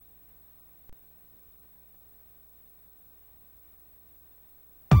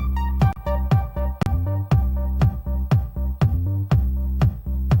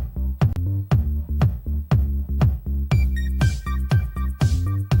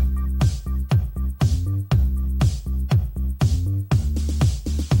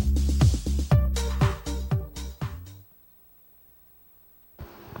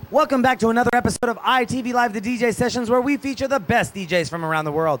Welcome back to another episode of ITV Live, the DJ Sessions, where we feature the best DJs from around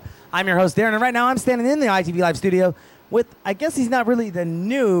the world. I'm your host, Darren, and right now I'm standing in the ITV Live studio with, I guess he's not really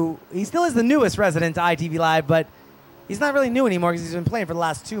he still is the newest resident to ITV Live, but he's not really new anymore because he's been playing for the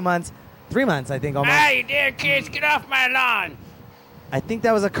last 2 months, 3 months, I think, almost. Hey, there, kids, get off my lawn. I think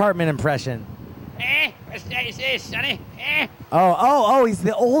that was a Cartman impression. What's this, Sonny? Oh, he's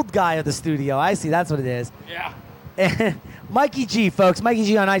the old guy of the studio. I see, that's what it is. Yeah. Mikey G, folks. Mikey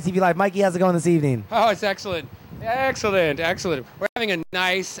G on ITV Live. Mikey, how's it going this evening? Oh, it's excellent. Excellent. We're having a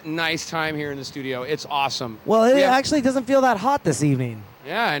nice time here in the studio. It's awesome. Well, it actually doesn't feel that hot this evening.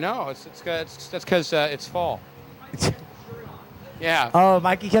 Yeah, I know. That's because it's fall. Yeah. Oh,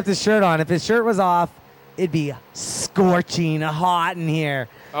 Mikey kept his shirt on. If his shirt was off, it'd be scorching hot in here.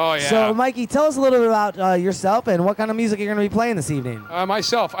 Oh, yeah. So, Mikey, tell us a little bit about yourself and what kind of music you're going to be playing this evening.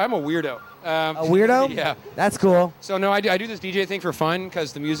 Myself, I'm a weirdo. A weirdo? Yeah. That's cool. So, no, I do this DJ thing for fun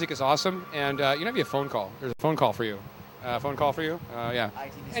because the music is awesome. And, you know, be a phone call. There's a phone call for you. Yeah.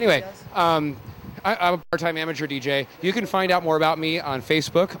 Anyway, I'm a part-time amateur DJ. You can find out more about me on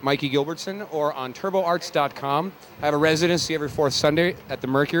Facebook, Mikey Gilbertson, or on turboarts.com. I have a residency every fourth Sunday at the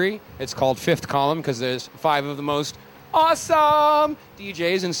Mercury. It's called Fifth Column because there's 5 of the most awesome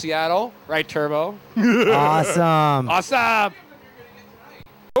DJs in Seattle. Right, Turbo? Awesome.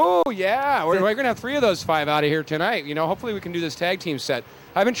 Oh, yeah. We're going to have 3 of those 5 out of here tonight. You know, hopefully we can do this tag team set.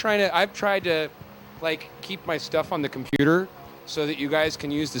 I've tried to, like, keep my stuff on the computer so that you guys can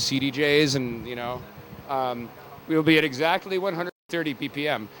use the CDJs and, you know, we'll be at exactly 130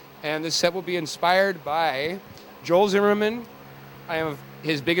 BPM. And this set will be inspired by Joel Zimmerman. I am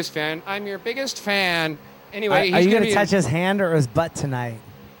his biggest fan. I'm your biggest fan. Anyway, are you going to touch his hand or his butt tonight?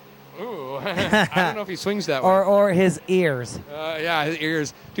 Ooh, I don't know if he swings that way. Or his ears. Yeah, his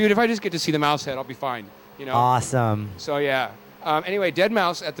ears. Dude, if I just get to see the mouse head, I'll be fine. You know. Awesome. So, yeah. Anyway, Dead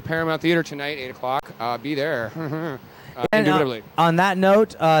Mouse at the Paramount Theater tonight, 8 o'clock. Be there. Indubitably. On that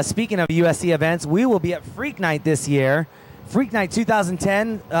note, speaking of USC events, we will be at Freak Night this year. Freak Night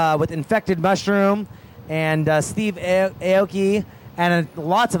 2010 with Infected Mushroom and Steve Aoki and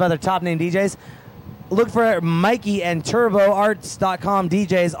lots of other top-name DJs. Look for Mikey and TurboArts.com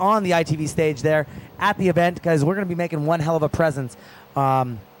DJs on the ITV stage there at the event because we're going to be making one hell of a presence.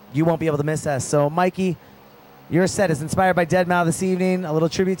 You won't be able to miss us. So, Mikey, your set is inspired by Deadmau5 this evening. A little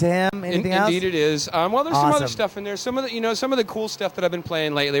tribute to him. Anything else? Indeed, it is. Well, there's some other stuff in there. Some of the cool stuff that I've been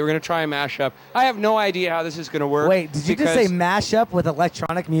playing lately. We're going to try a mashup. I have no idea how this is going to work. Wait, did you just say mashup with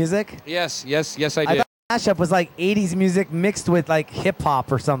electronic music? Yes, I did. Mashup was like 80s music mixed with like hip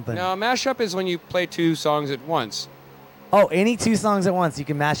hop or something. No, mashup is when you play 2 songs at once. Oh, any 2 songs at once, you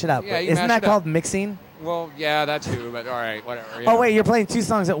can mash it up. Yeah, isn't that called mixing? Well, yeah, that too, but all right, whatever. Oh, wait, you're playing 2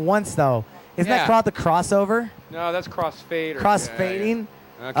 songs at once, though. Isn't that called the crossover? No, that's crossfade. Crossfading?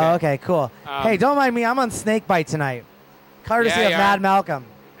 Yeah. Okay. Oh, okay, cool. Hey, don't mind me. I'm on Snakebite tonight. Courtesy of Mad Malcolm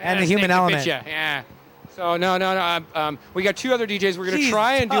and the Human Element. Yeah. So, no. We got 2 other DJs. We're going to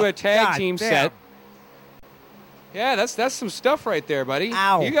try and do a tag team set. Yeah, that's some stuff right there, buddy.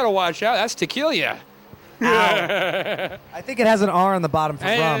 Ow. You got to watch out. That's tequila. Ow. I think it has an R on the bottom for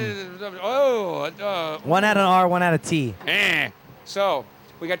rum. One had an R, one had a T. So,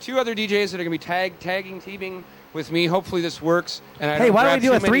 we got 2 other DJs that are going to be tagging teaming with me. Hopefully this works. And hey, why don't we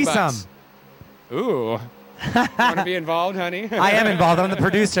do a threesome? Ooh. Want to be involved, honey? I am involved. I'm the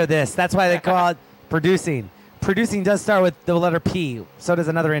producer of this. That's why they call it producing. Producing does start with the letter P. So does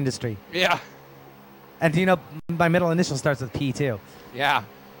another industry. Yeah. And do you know my middle initial starts with P, too? Yeah.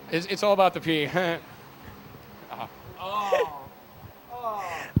 It's all about the P.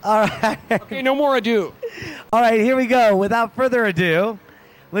 All right. Okay, no more ado. All right, here we go. Without further ado,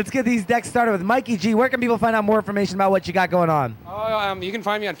 let's get these decks started with Mikey G. Where can people find out more information about what you got going on? You can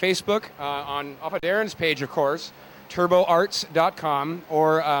find me on Facebook, off of Darren's page, of course, turboarts.com,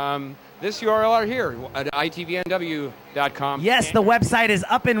 or this URL right here at itvnw.com. Yes, the website is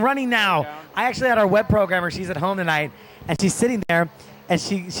up and running now. Yeah. I actually had our web programmer. She's at home tonight, and she's sitting there, and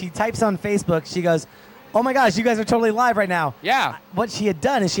she types on Facebook. She goes, oh, my gosh, you guys are totally live right now. Yeah. What she had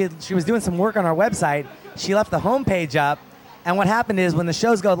done is she was doing some work on our website. She left the homepage up, and what happened is when the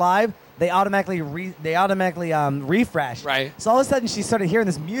shows go live, they automatically refresh. Right. So all of a sudden, she started hearing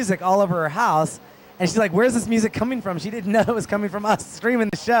this music all over her house. And she's like, where's this music coming from? She didn't know it was coming from us streaming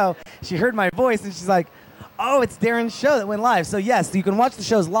the show. She heard my voice, and she's like, oh, it's Darren's show that went live. So, yes, you can watch the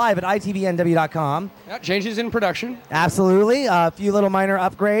shows live at itvnw.com. Yeah, changes in production. Absolutely. A few little minor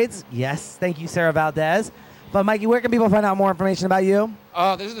upgrades. Yes. Thank you, Sarah Valdez. But, Mikey, where can people find out more information about you?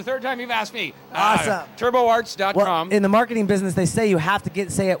 This is the 3rd time you've asked me. Awesome. Turboarts.com. Well, in the marketing business, they say you have to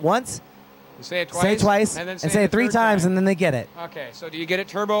say it once. Say it twice. Say it twice, and then say it 3 times, and then they get it. Okay, so do you get it?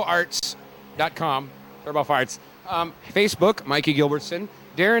 TurboArts.com. Turbo Farts. Facebook, Mikey Gilbertson.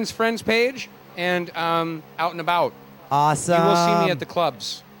 Darren's Friends page, and Out and About. Awesome. You will see me at the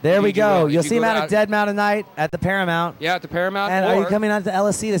clubs. There we go. You'll see him out to at Dead Mountain Night at the Paramount. Yeah, at the Paramount. And are you coming out to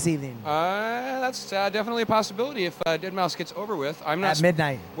LSC this evening? That's definitely a possibility if Dead Mouse gets over with. I'm not at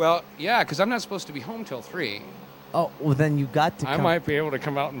midnight. Well, yeah, because I'm not supposed to be home till 3. Oh, well, then you got to come. I might be able to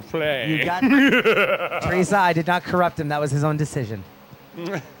come out and play. You got Teresa, I did not corrupt him. That was his own decision.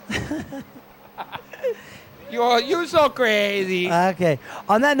 You're so crazy. Okay.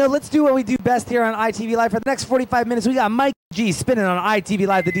 On that note, let's do what we do best here on ITV Live. For the next 45 minutes, we got Mike G spinning on ITV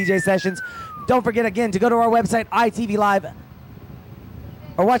Live, the DJ sessions. Don't forget, again, to go to our website, ITV Live,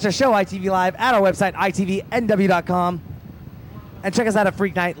 or watch our show, ITV Live, at our website, itvnw.com. And check us out at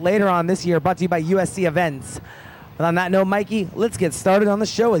Freak Night later on this year, brought to you by USC Events. But on that note, Mikey, let's get started on the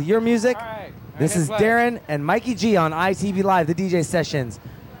show with your music. All right. This is Darren and Mikey G on ITV Live, the DJ sessions,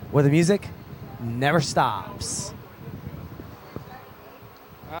 where the music never stops.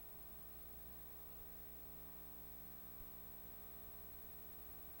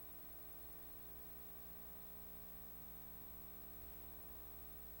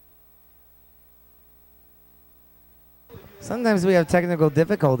 Sometimes we have technical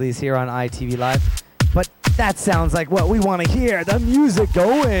difficulties here on ITV Live, but that sounds like what we want to hear. The music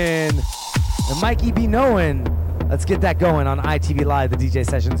going. The Mikey be knowing. Let's get that going on ITV Live, the DJ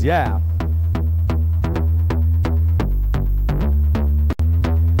sessions. Yeah.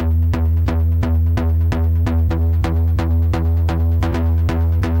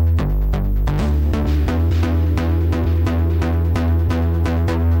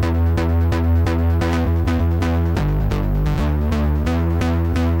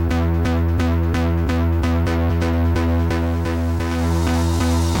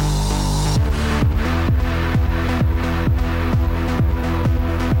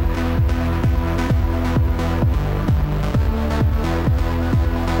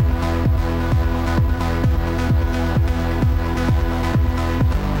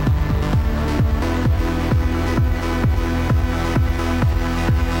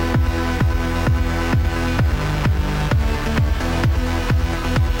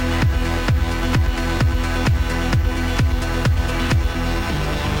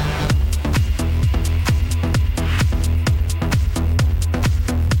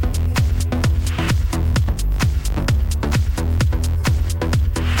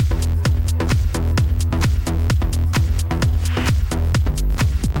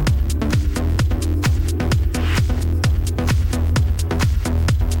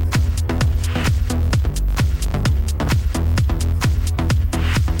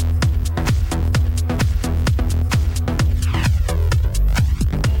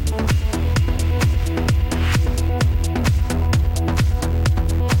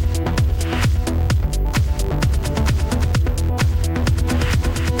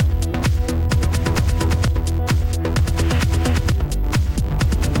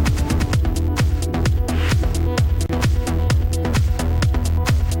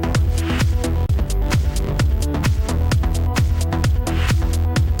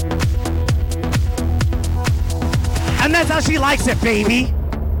 That's how she likes it, baby.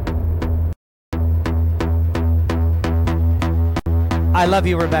 I love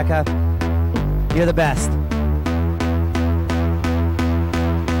you, Rebecca. You're the best.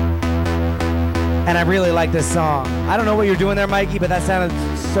 And I really like this song. I don't know what you're doing there, Mikey, but that sounded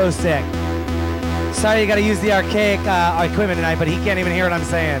so sick. Sorry you got to use the archaic equipment tonight, but he can't even hear what I'm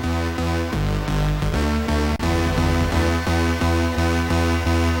saying.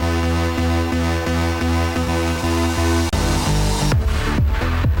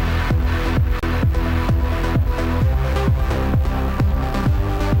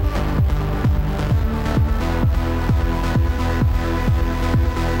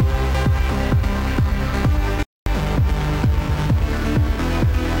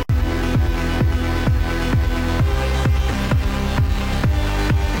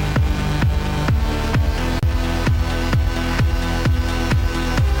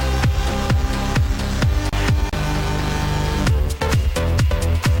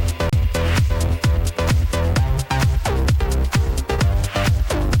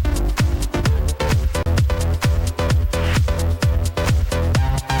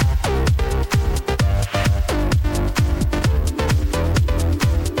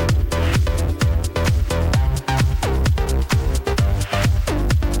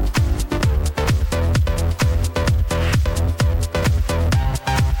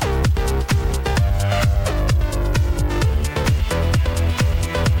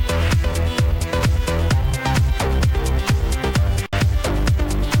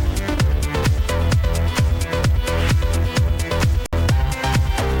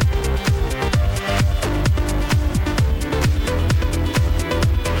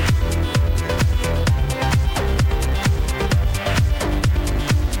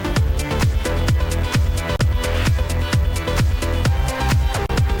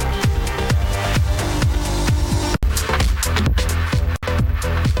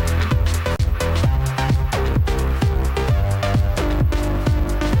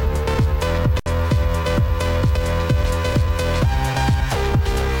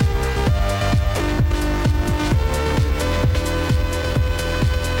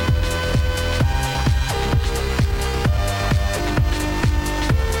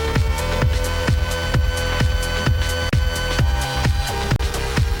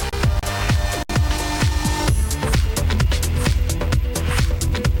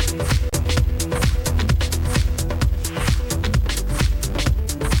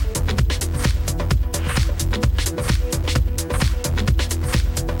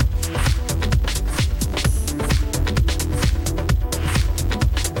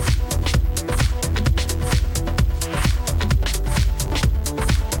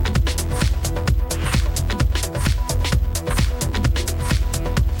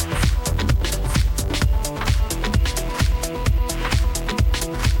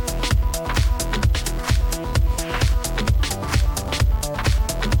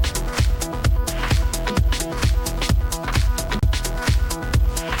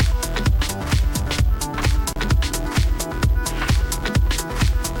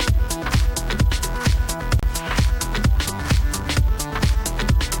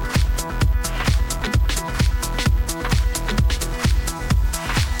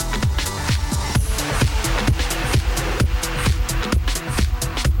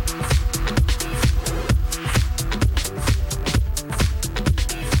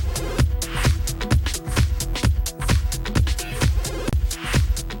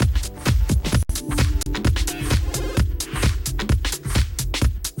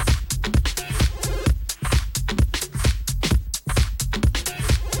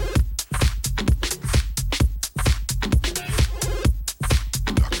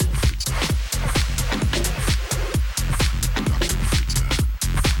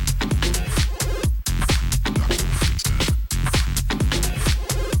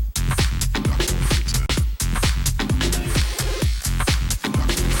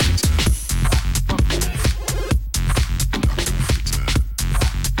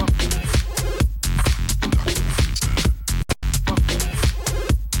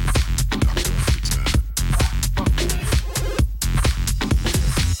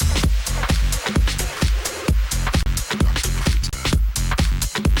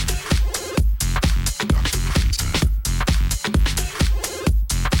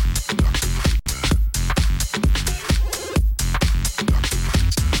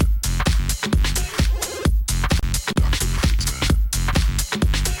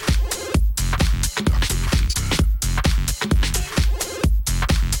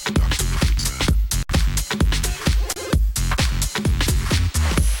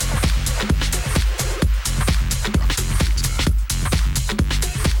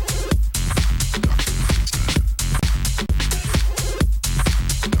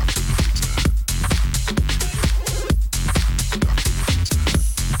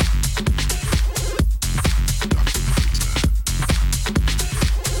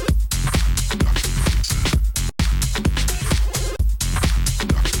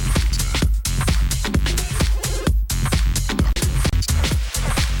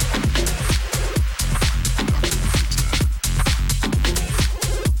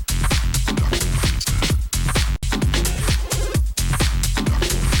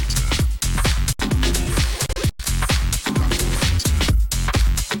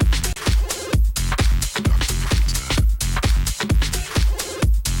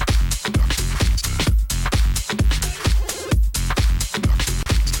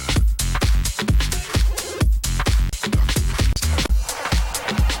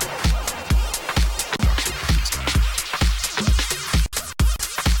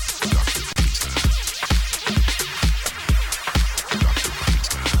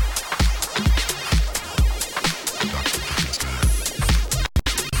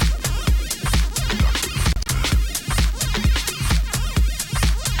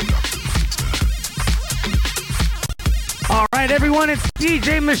 everyone. It's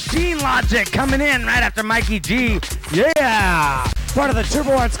DJ Machine Logic coming in right after Mikey G. Yeah! Part of the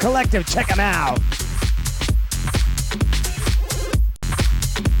Turbo Arts Collective. Check them out.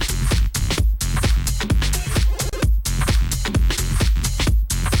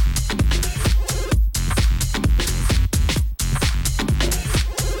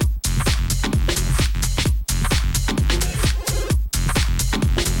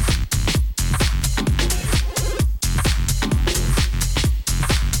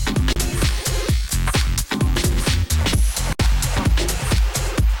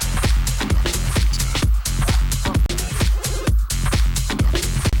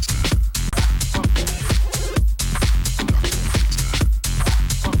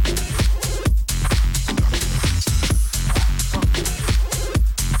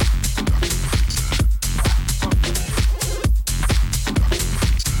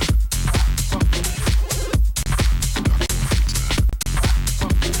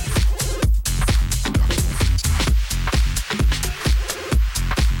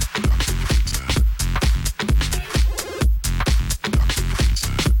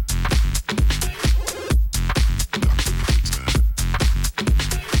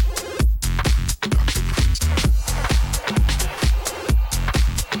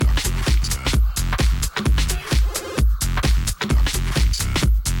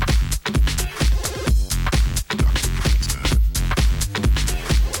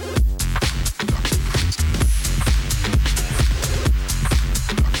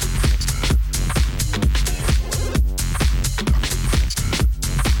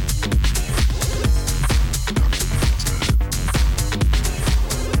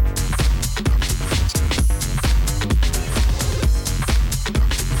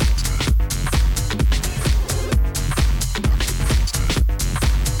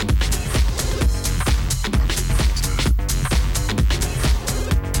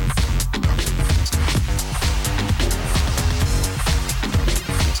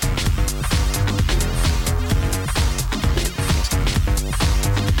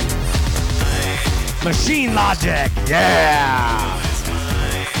 Machine Logic, yeah!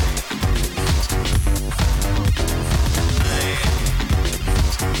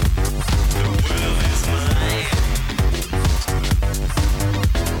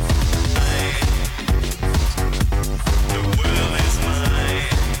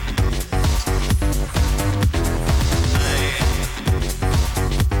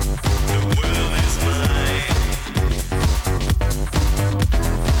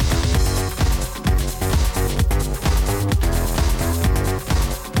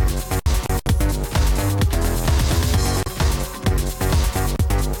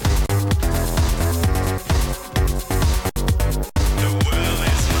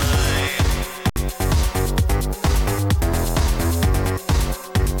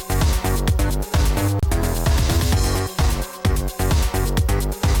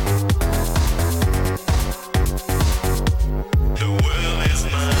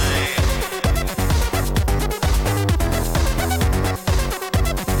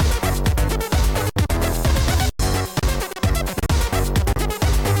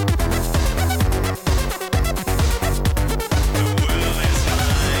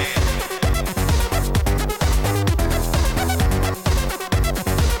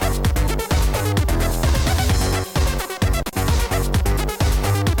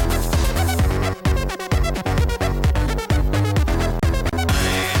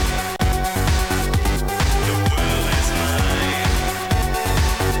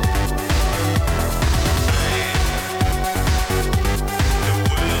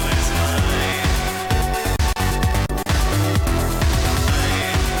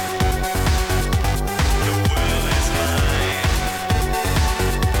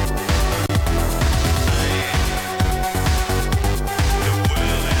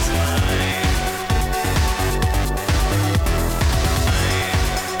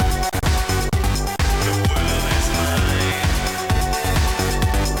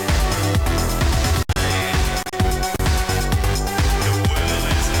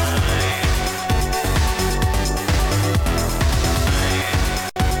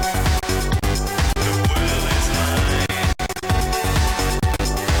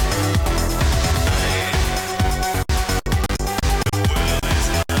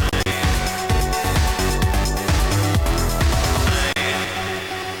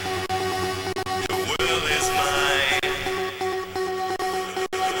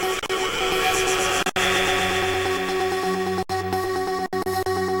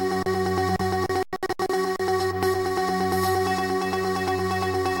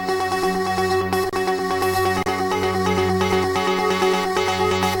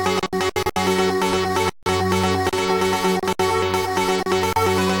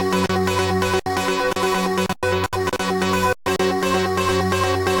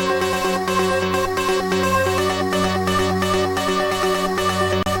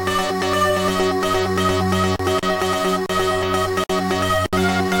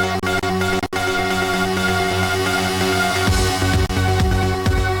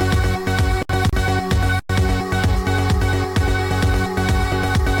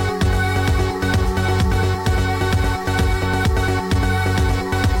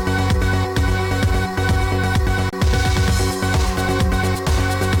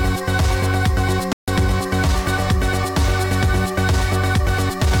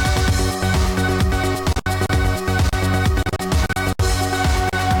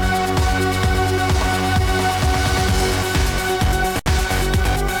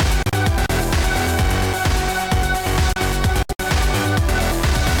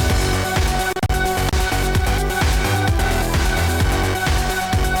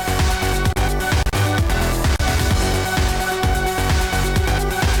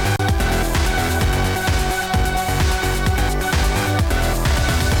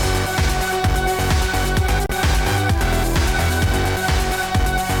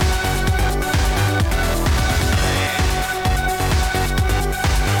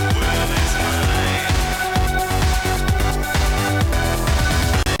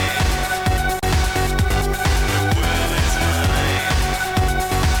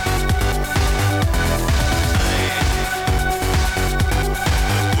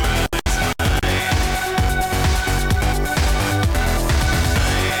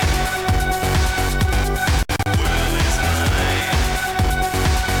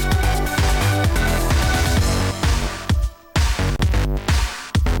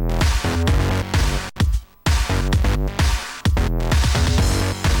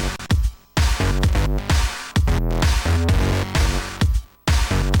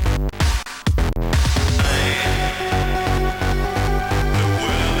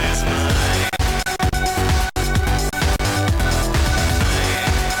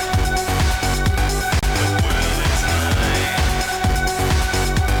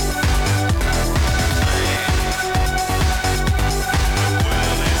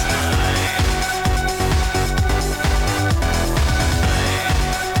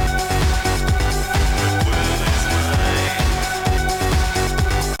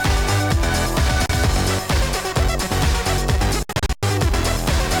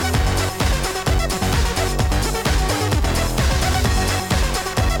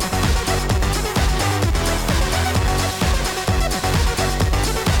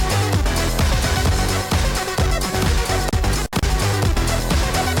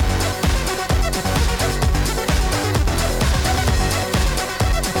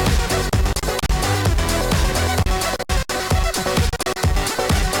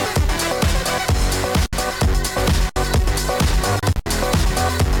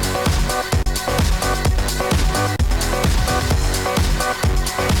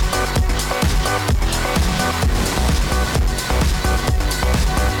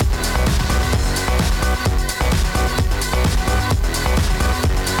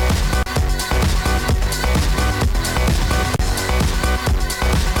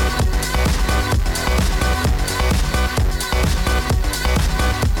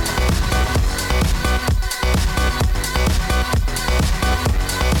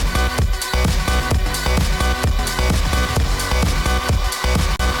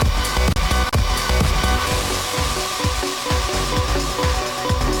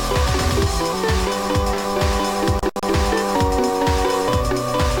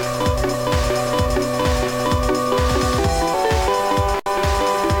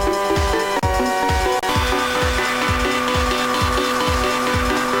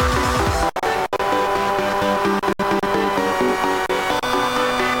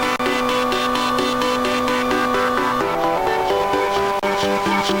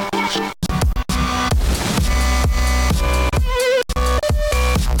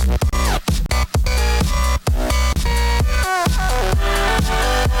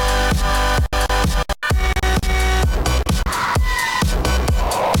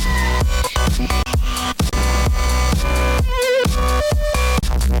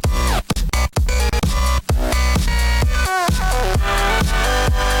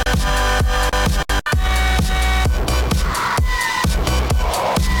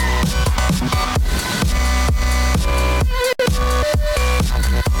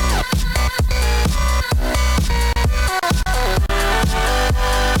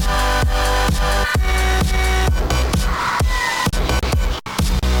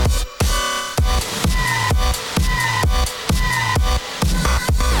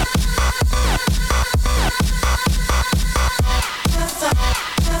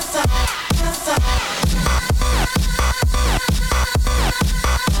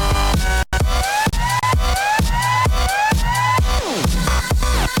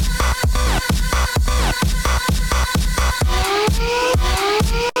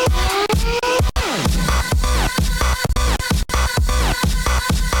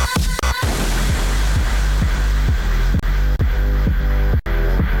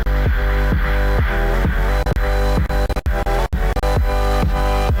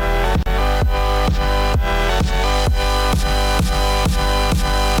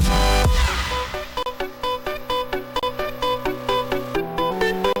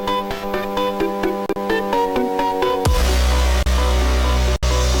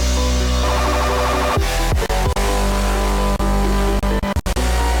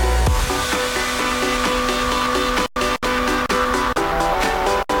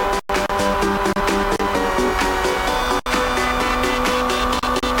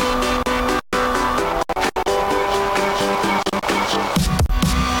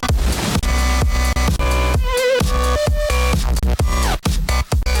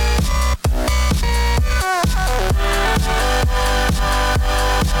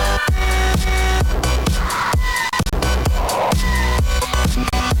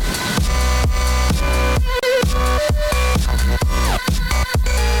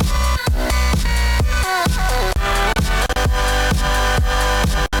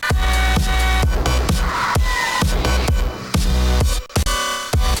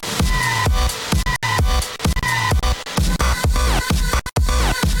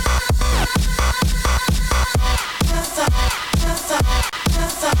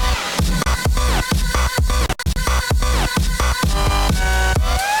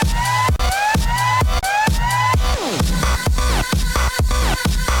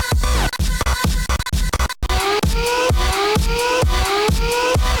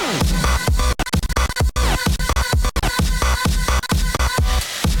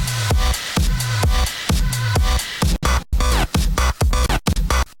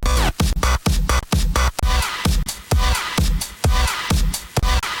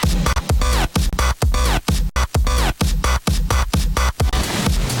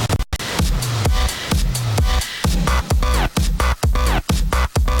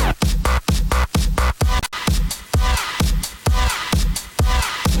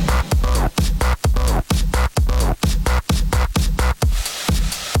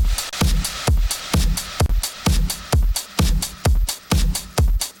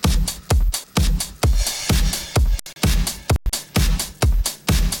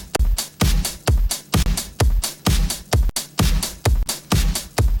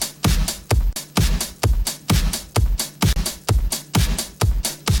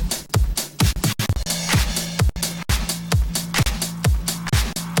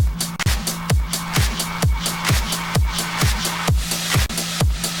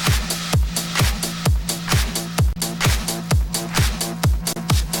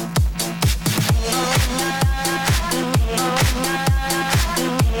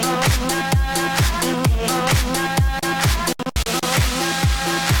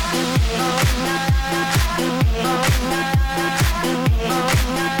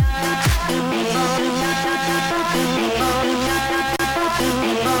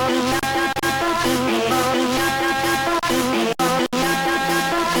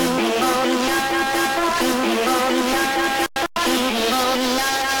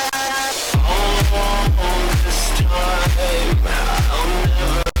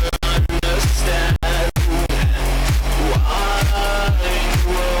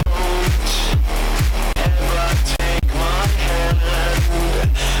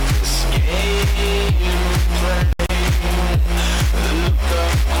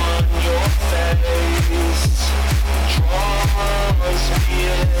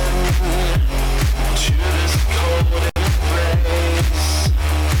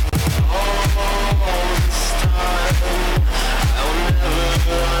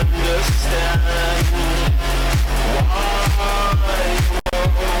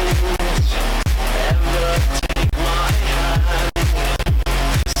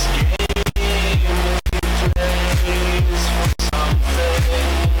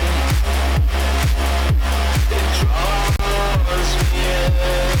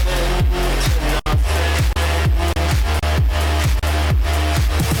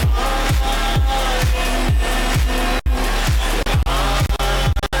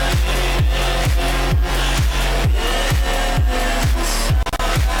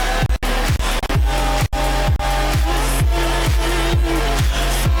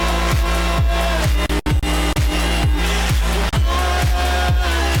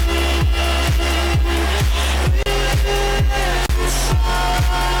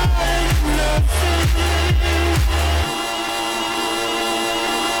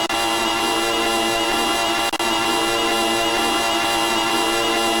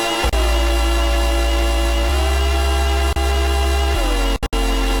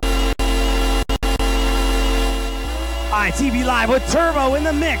 live with Turbo in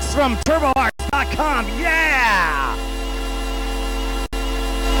the mix from TurboArts.com. Yeah!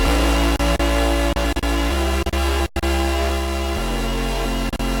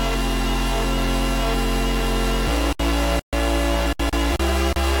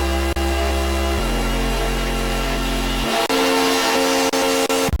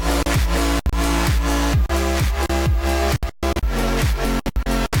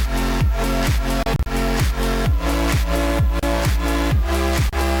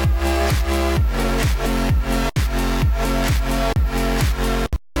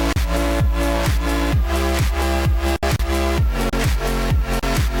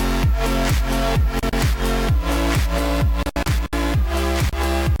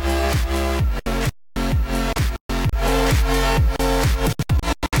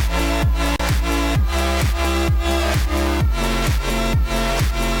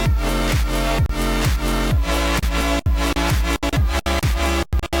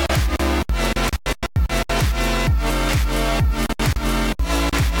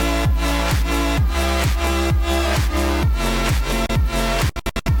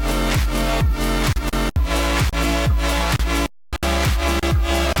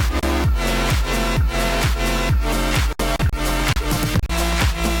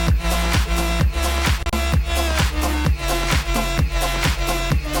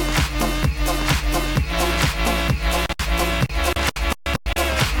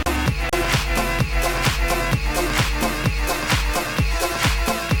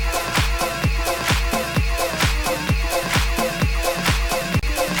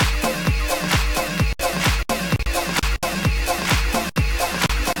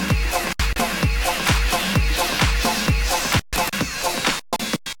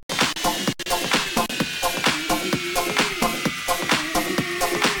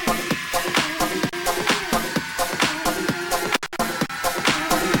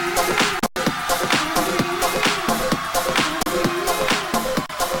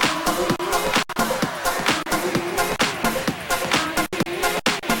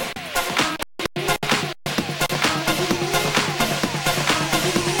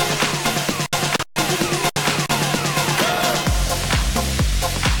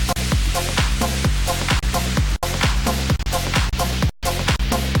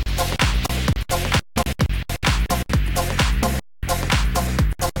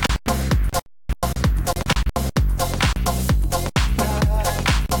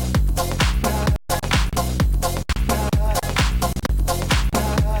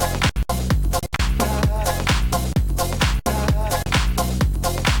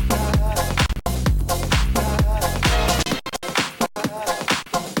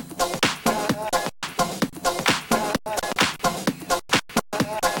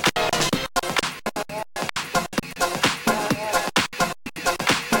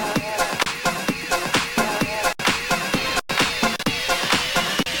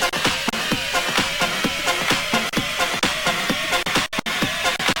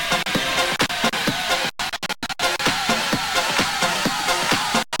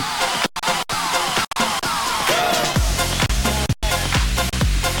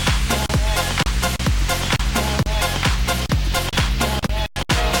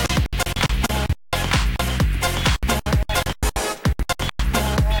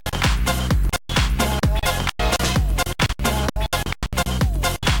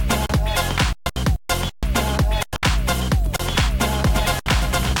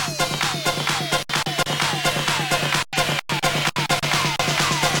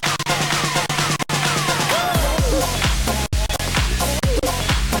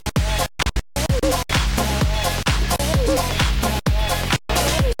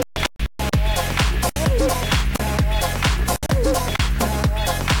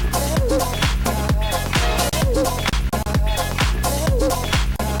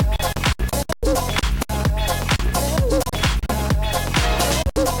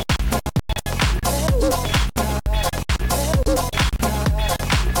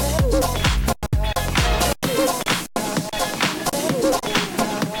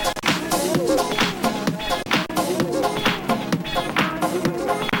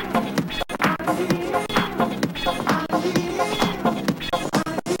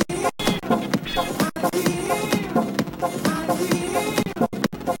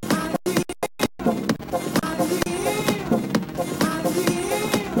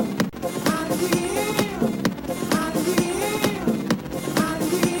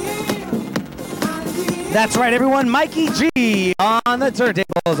 That's right, everyone. Mikey G on the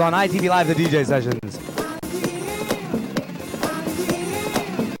turntables on ITV Live, the DJ sessions.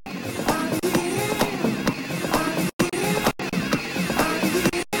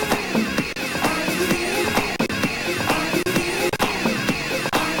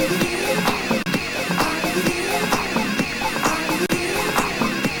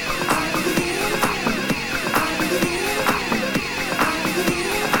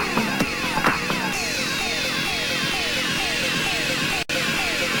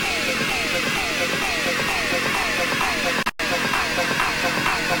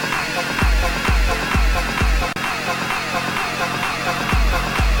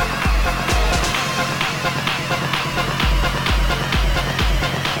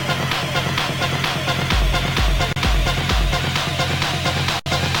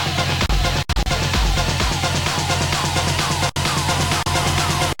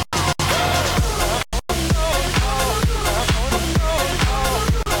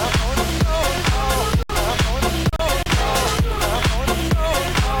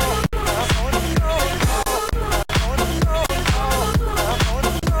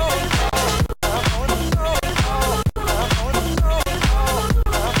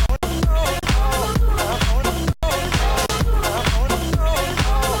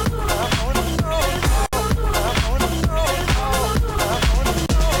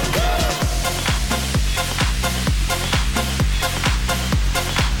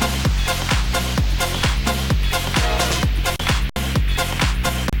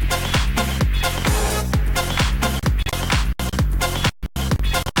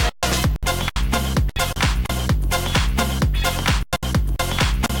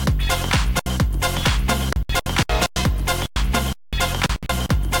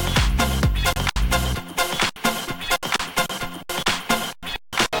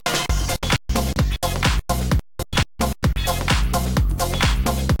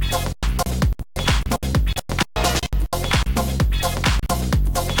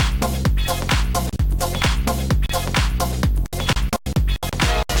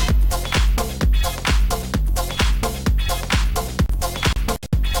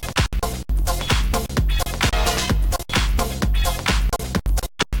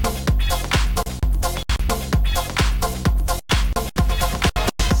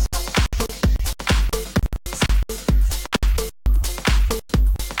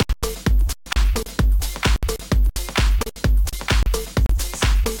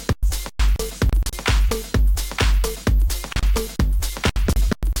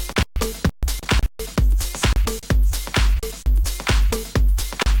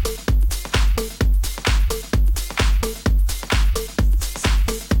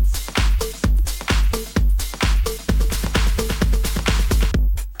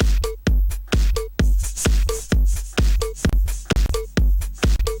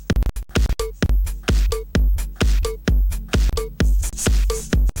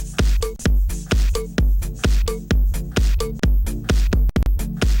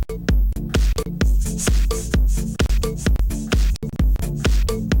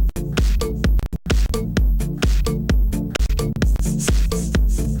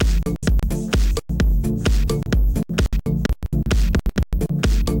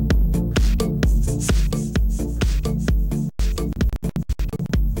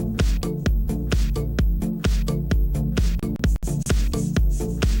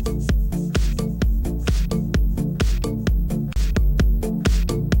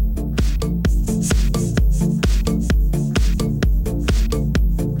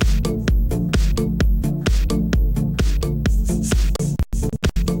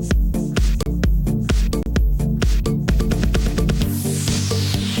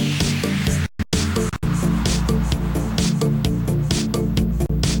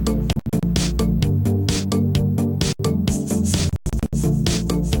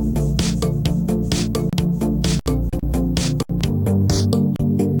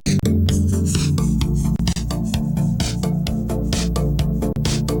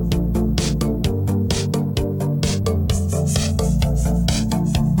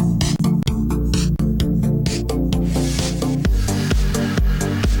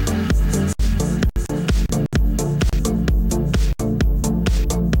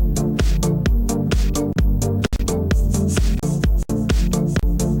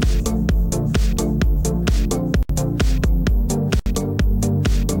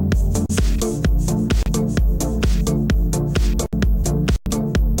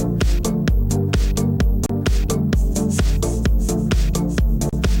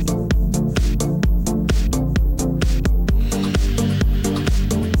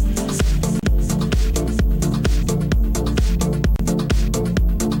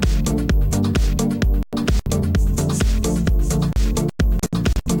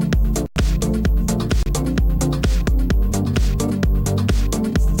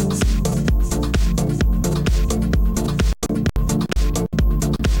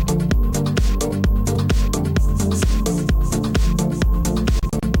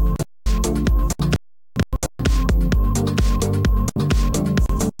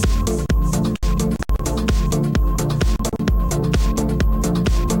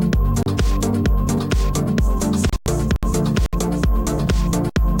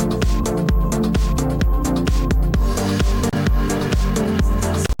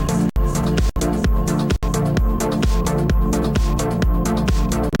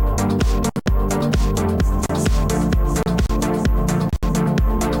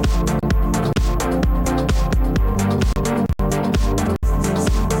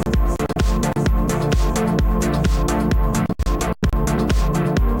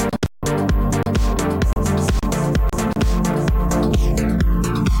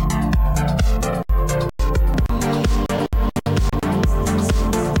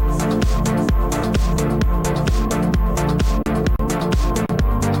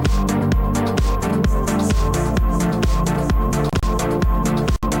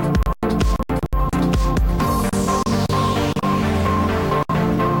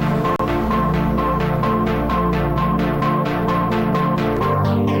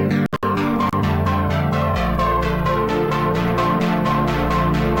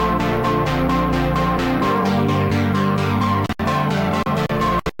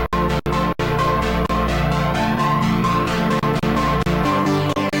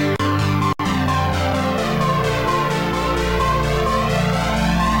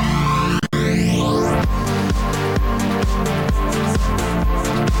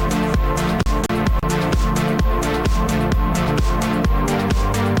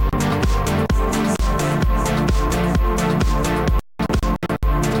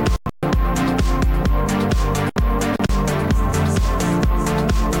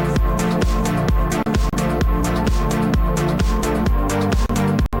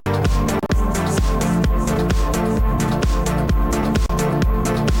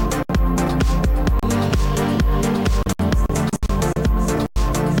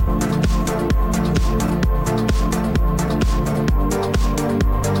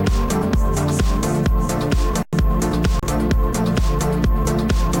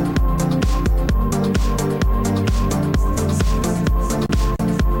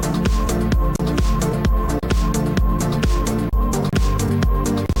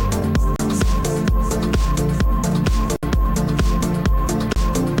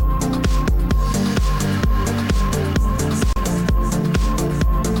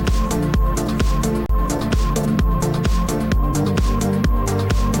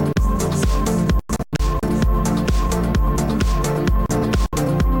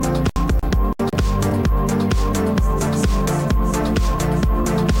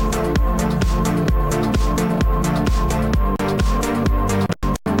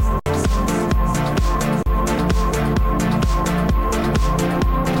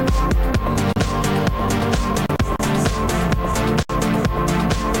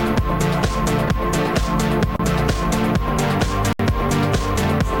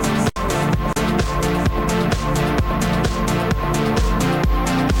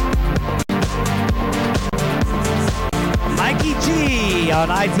 Rocky on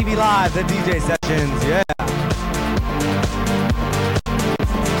ITV Live, the DJ sessions. Yeah.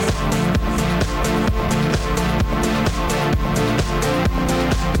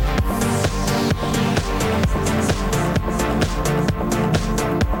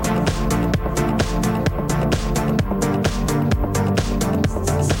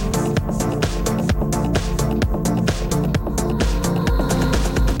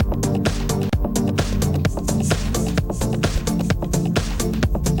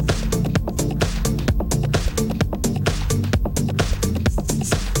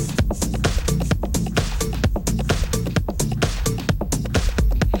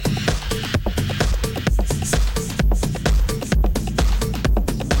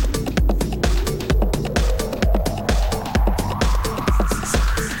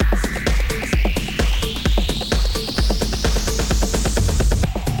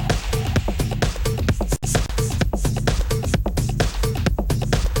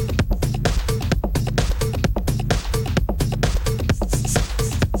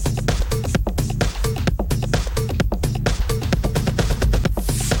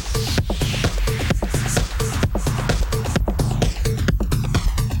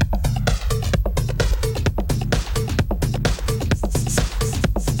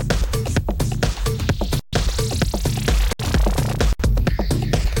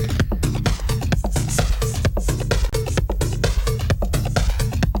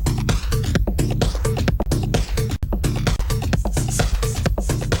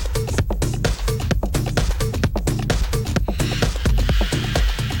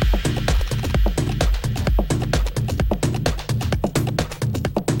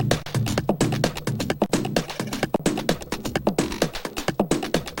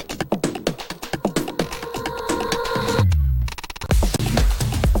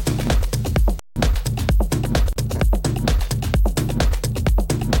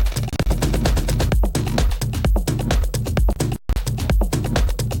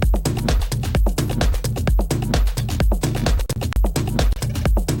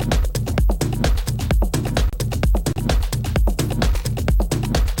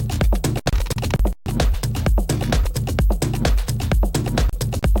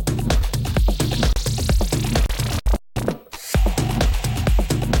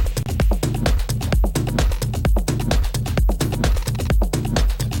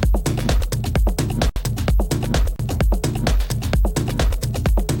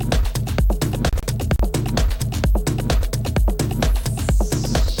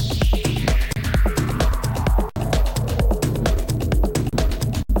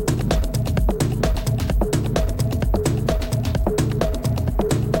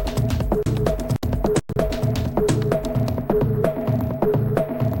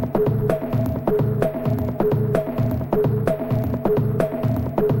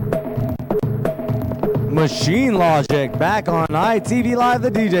 Machine Logic back on ITV Live,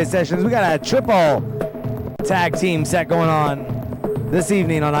 the DJ sessions. We got a triple tag team set going on this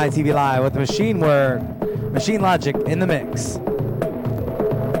evening on ITV Live with Machine Logic in the mix.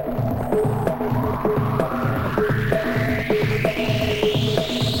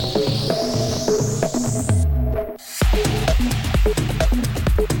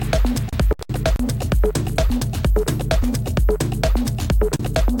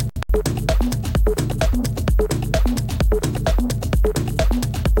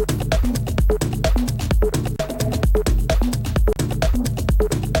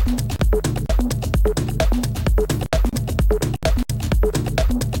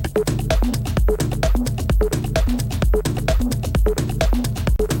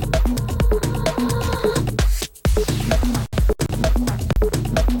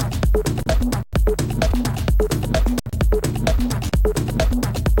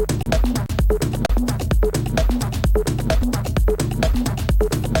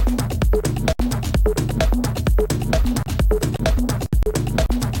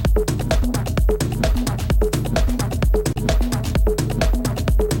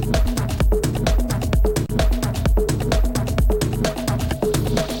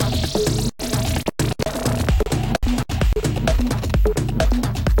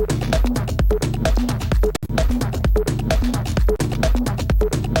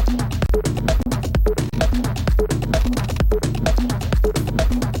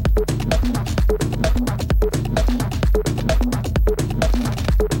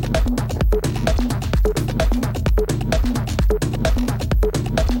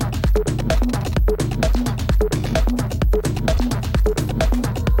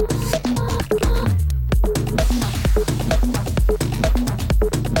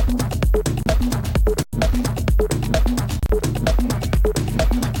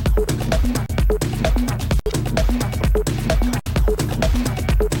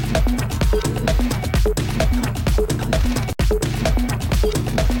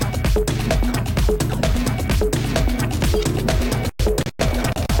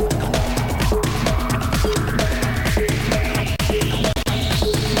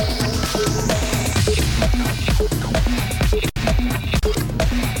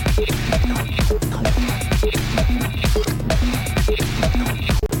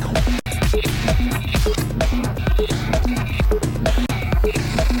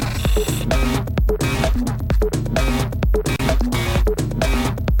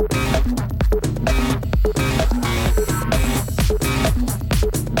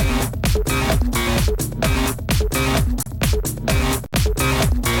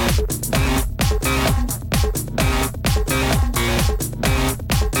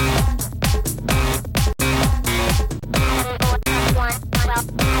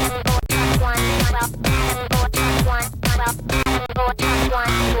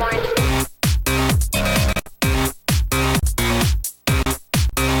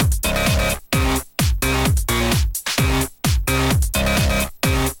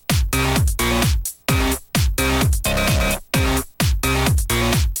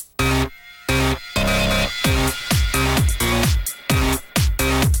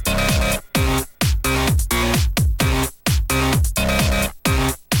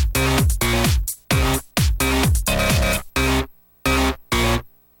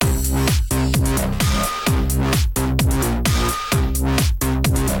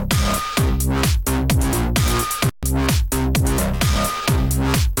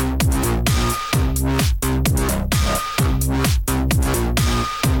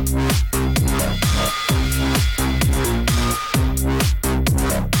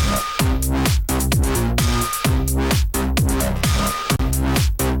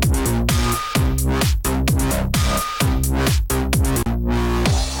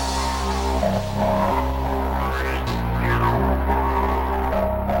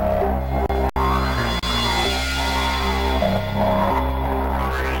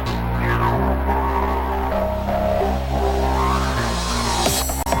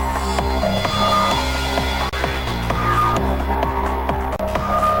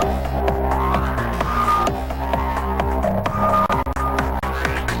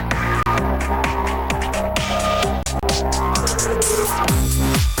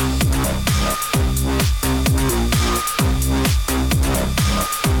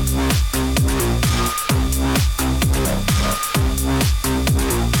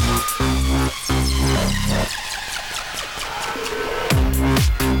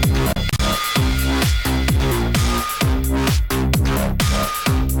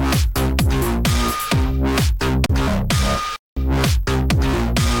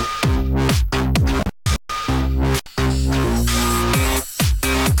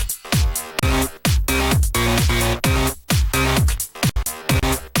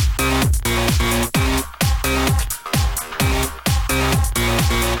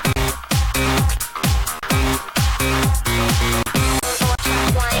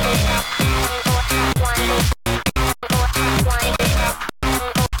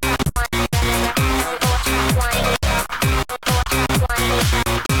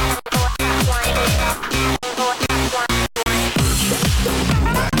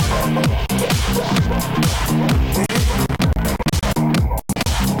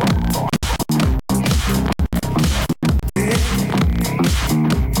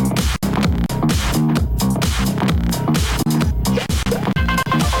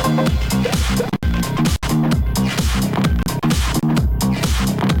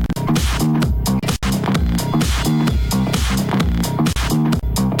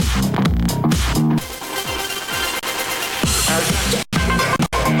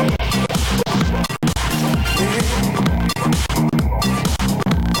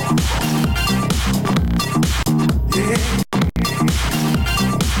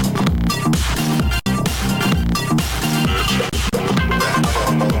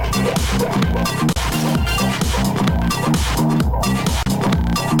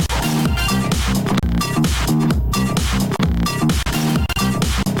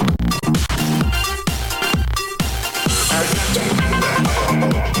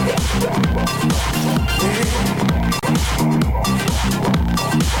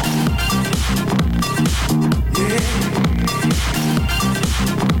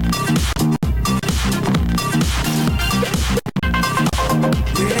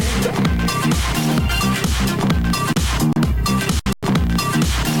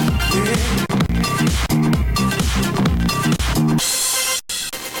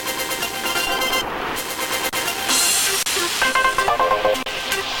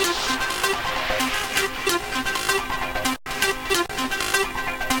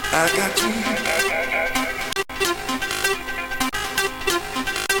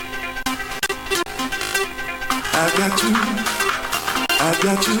 I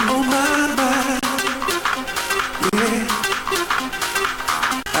got you on my mind. Yeah,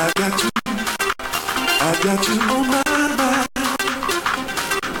 I got you on my mind.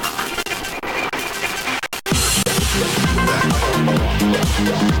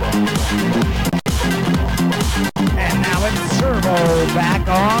 And now it's Turbo back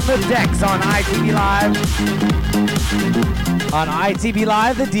on the decks on ITV Live. On ITV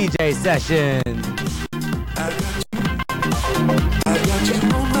Live, the DJ session. I got you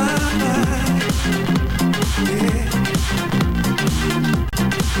on my mind.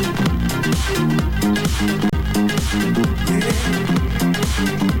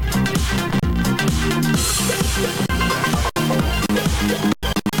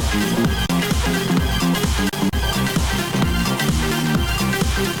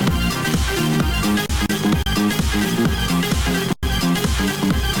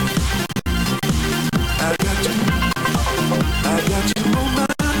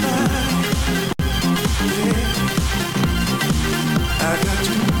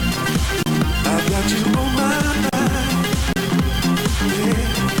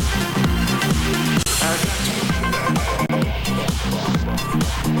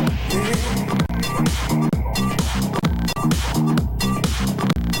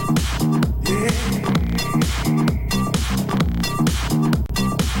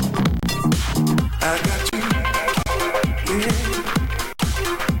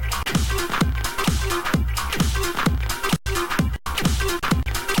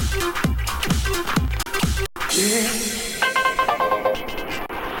 Yeah.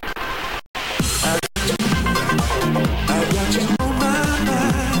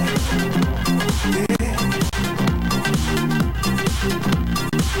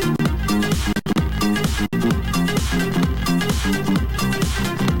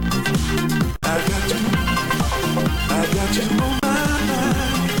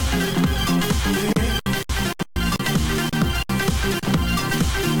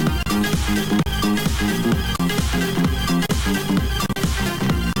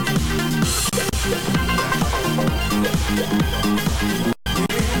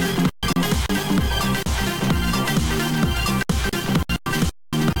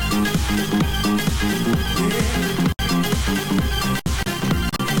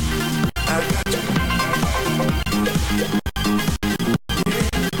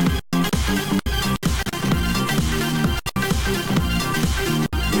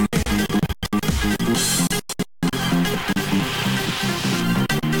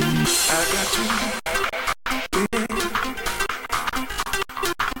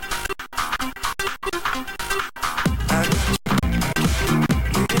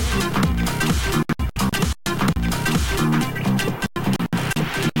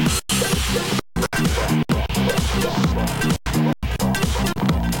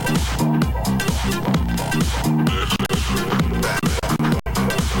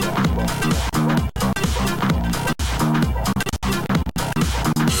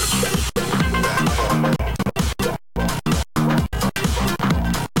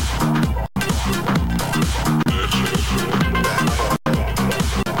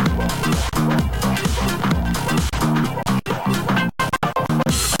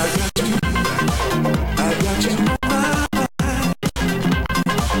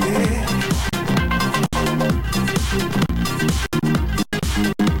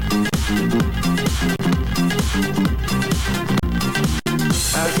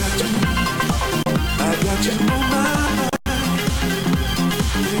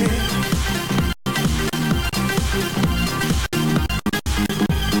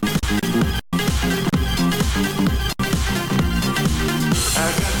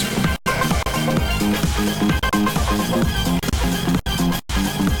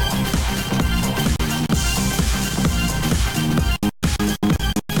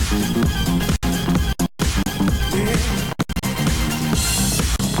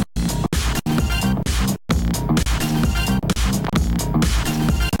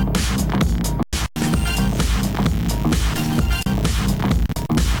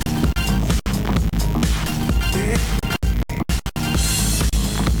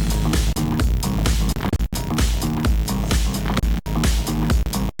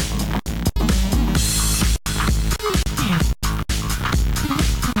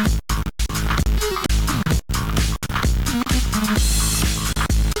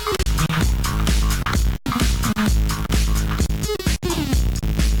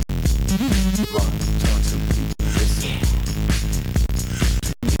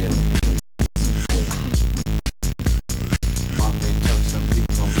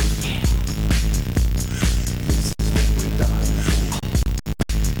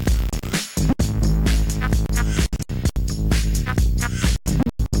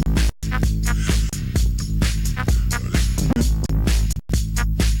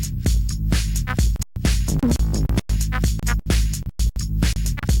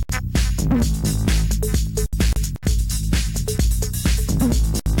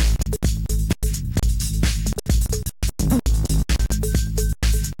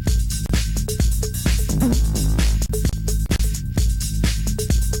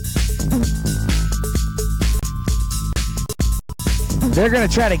 They're going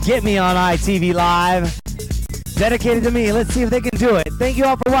to try to get me on ITV Live. Dedicated to me. Let's see if they can do it. Thank you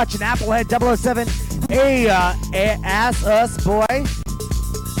all for watching. Applehead 007. Ass us, boy.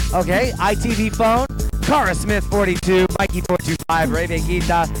 Okay, ITV phone. Cara Smith 42, Mikey 425, Ray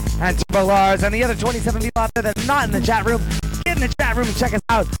Gita, and Turbo Lars, and the other 27 people out there that are not in the chat room. Get in the chat room and check us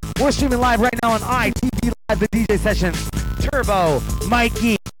out. We're streaming live right now on ITV Live, the DJ sessions. Turbo,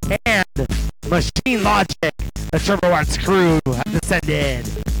 Mikey, and Machine Logic. The Turbo Arts crew have descended.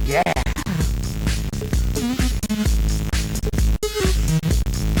 Yeah.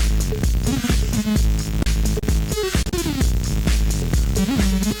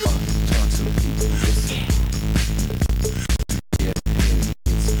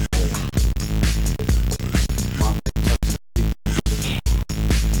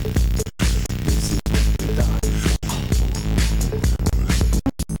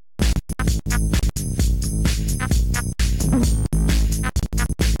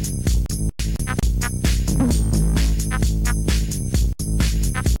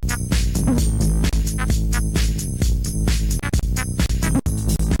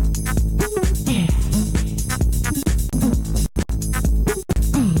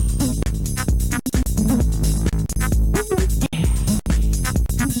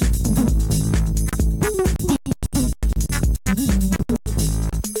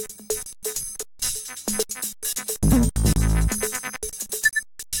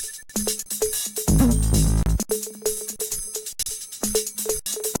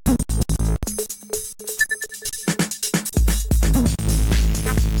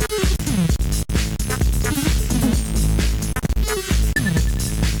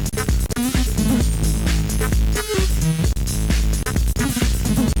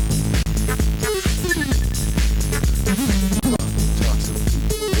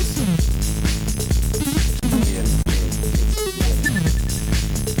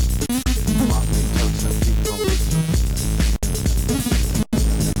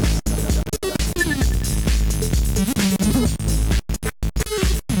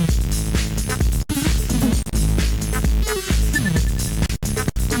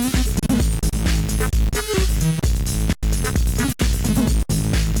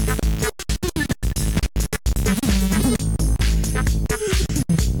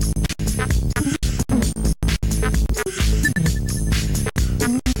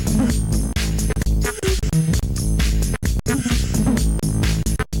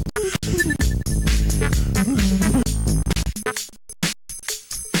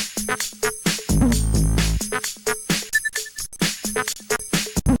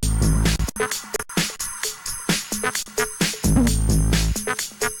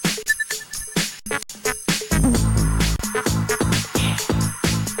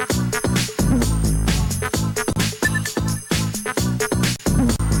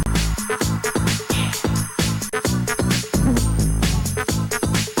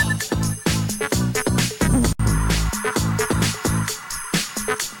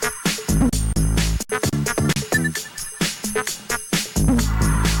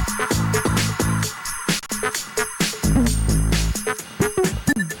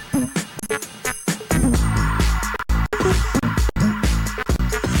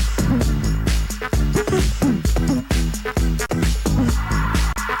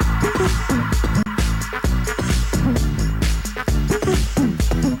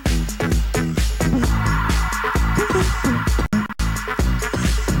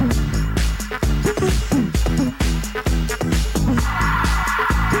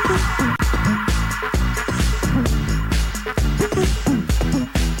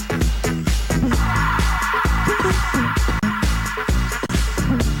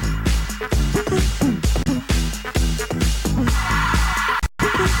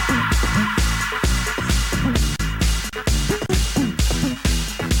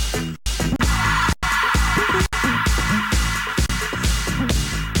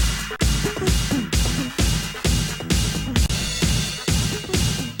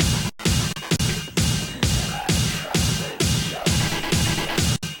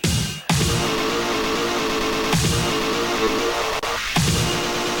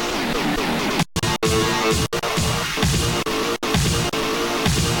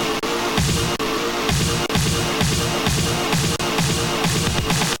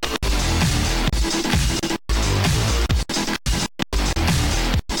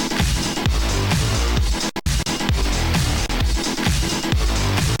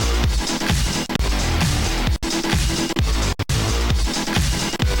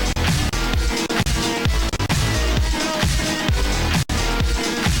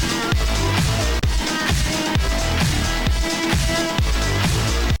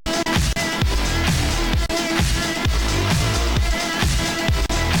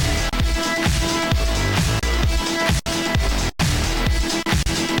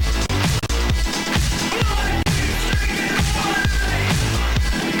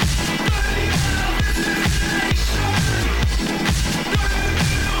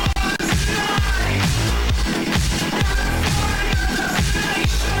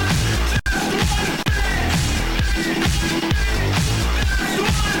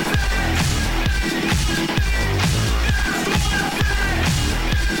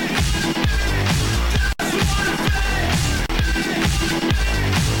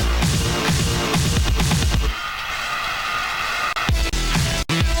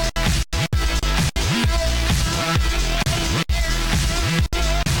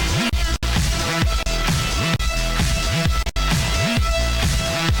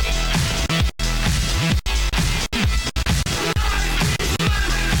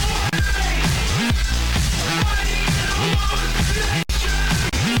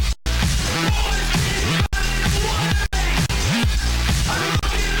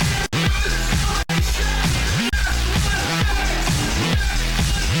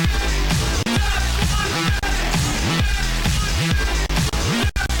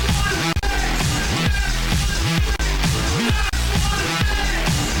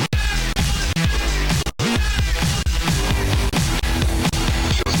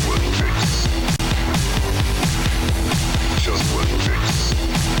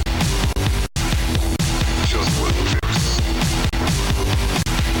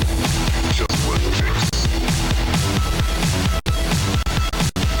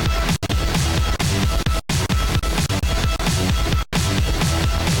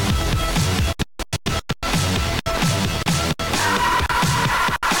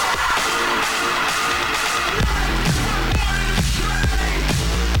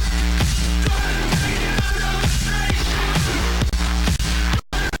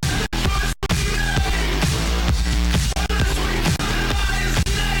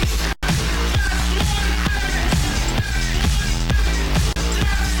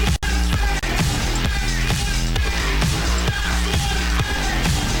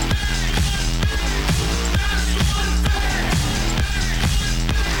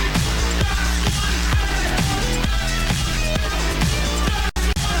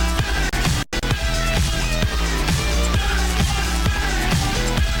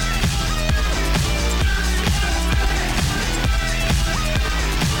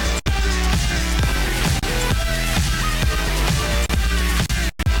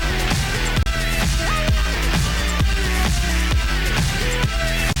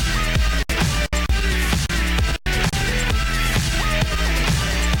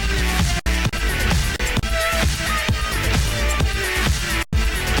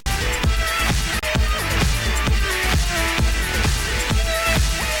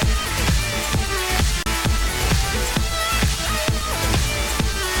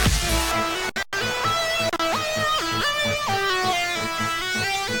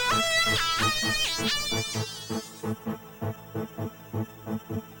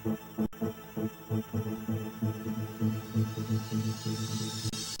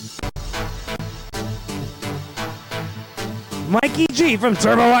 Mikey G from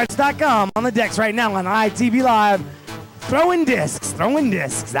TurboArts.com on the decks right now on ITV Live. Throwing discs.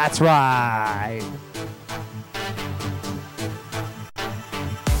 That's right.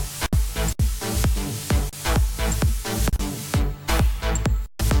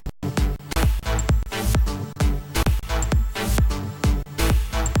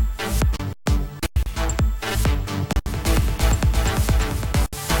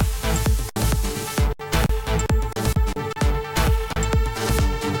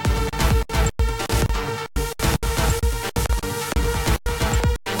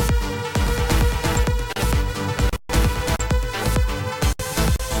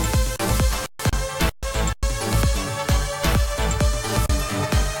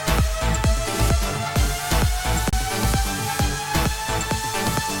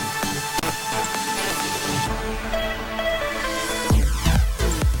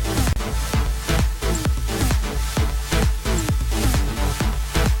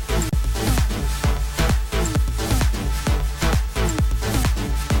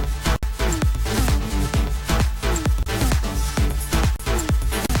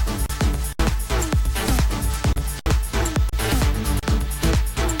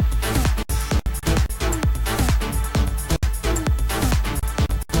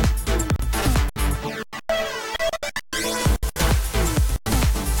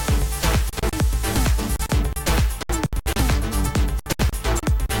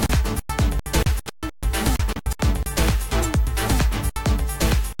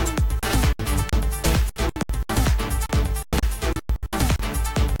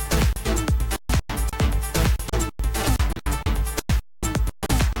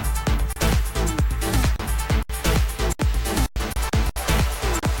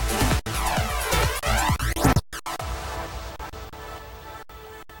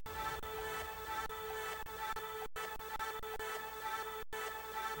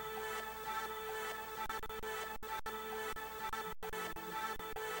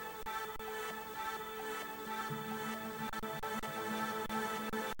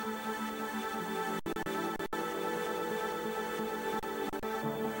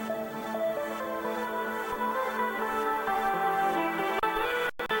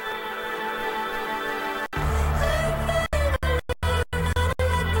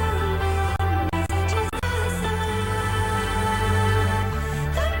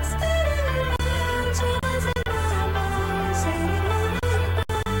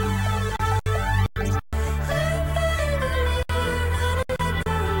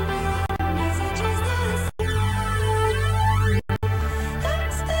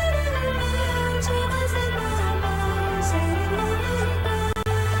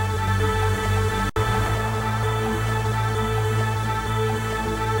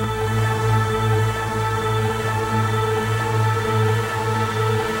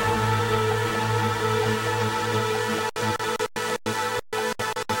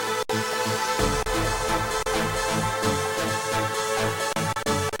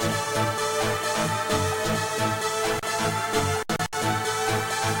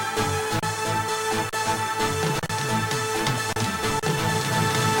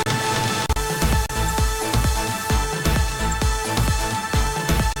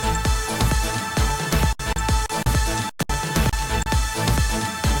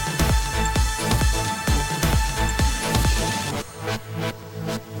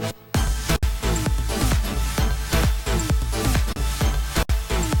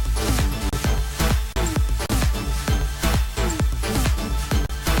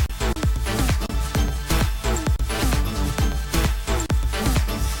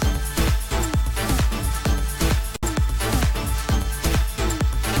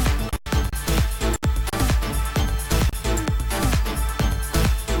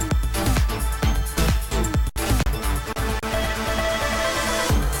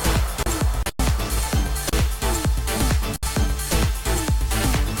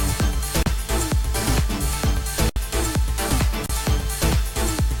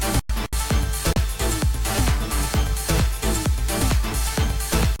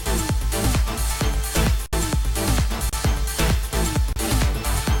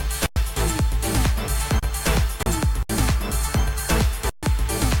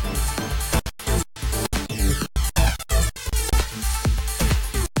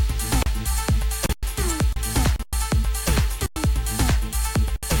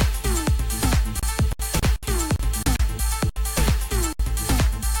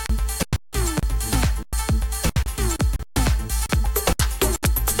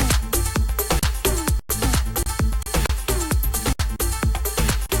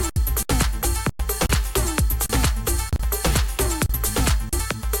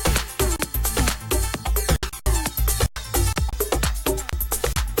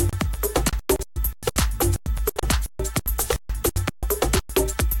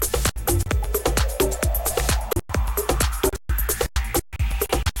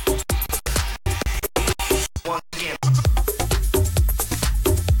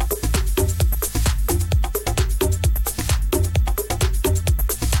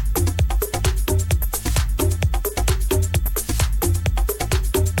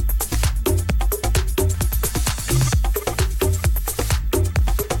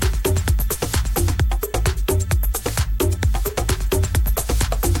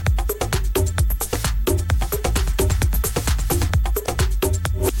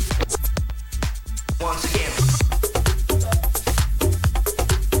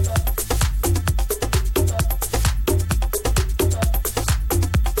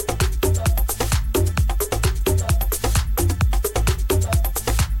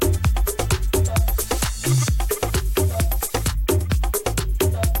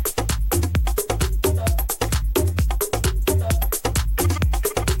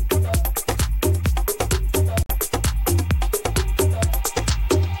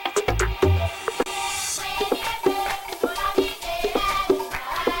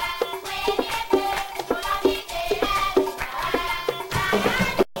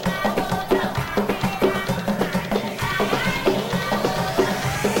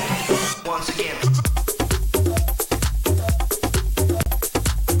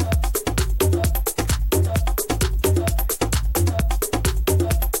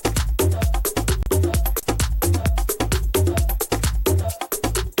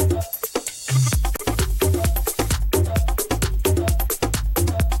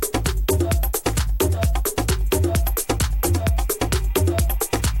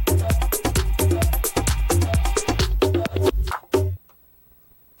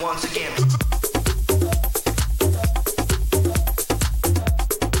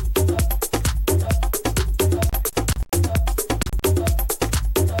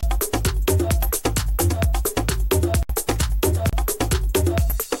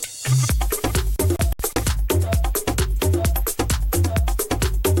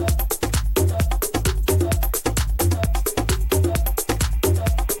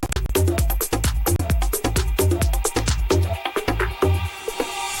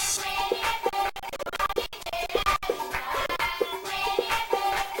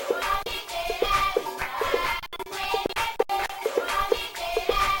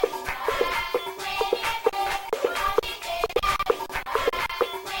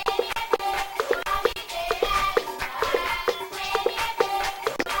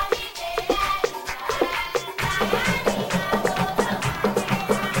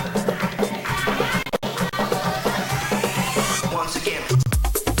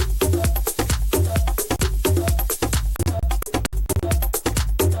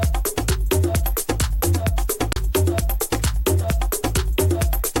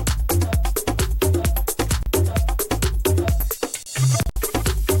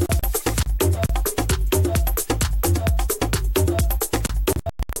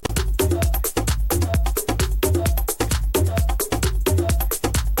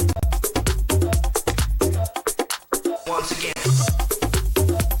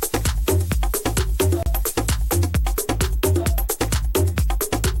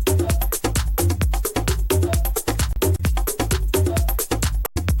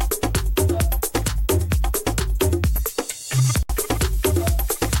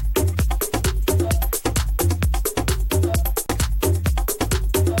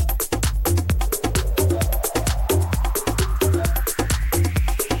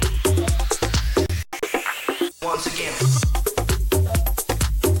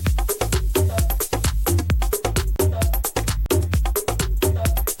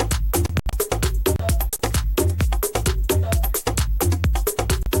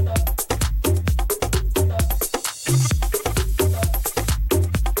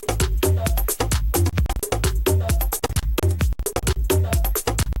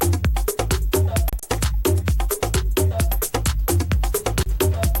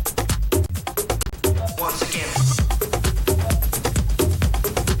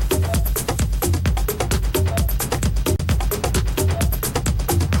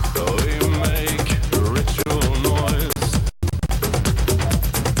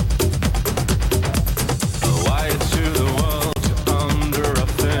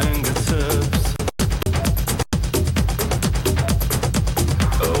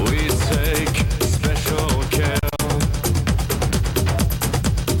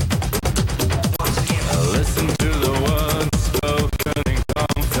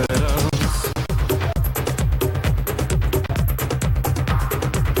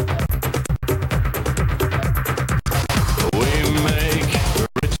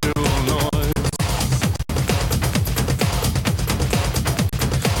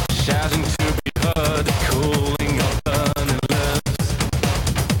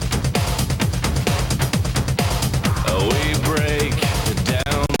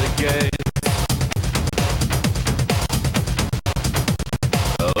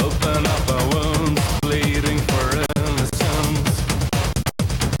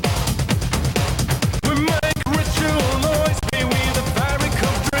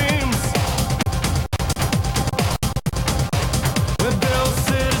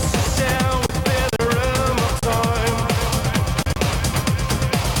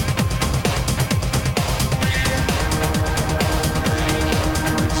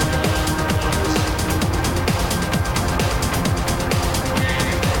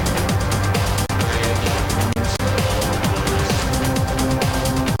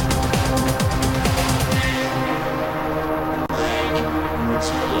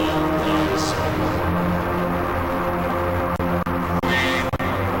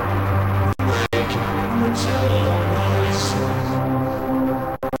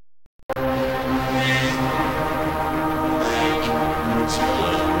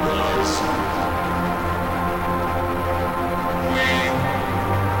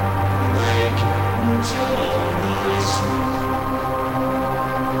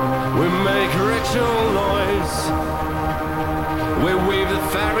 ritual noise. We weave the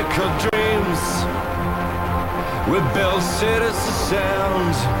fabric of dreams. We build cities of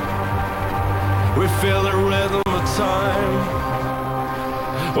sound. We feel the rhythm of time.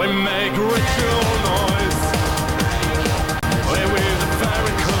 We make ritual noise. We weave the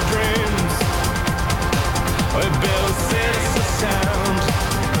fabric of dreams. We build cities of sound.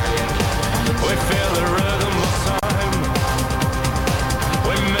 We feel the rhythm of time.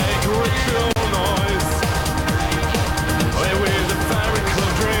 We make ritual noise. We weave the fabric of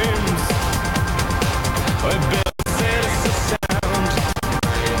dreams. We build cities of sound.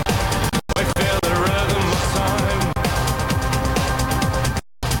 We feel the rhythm of time.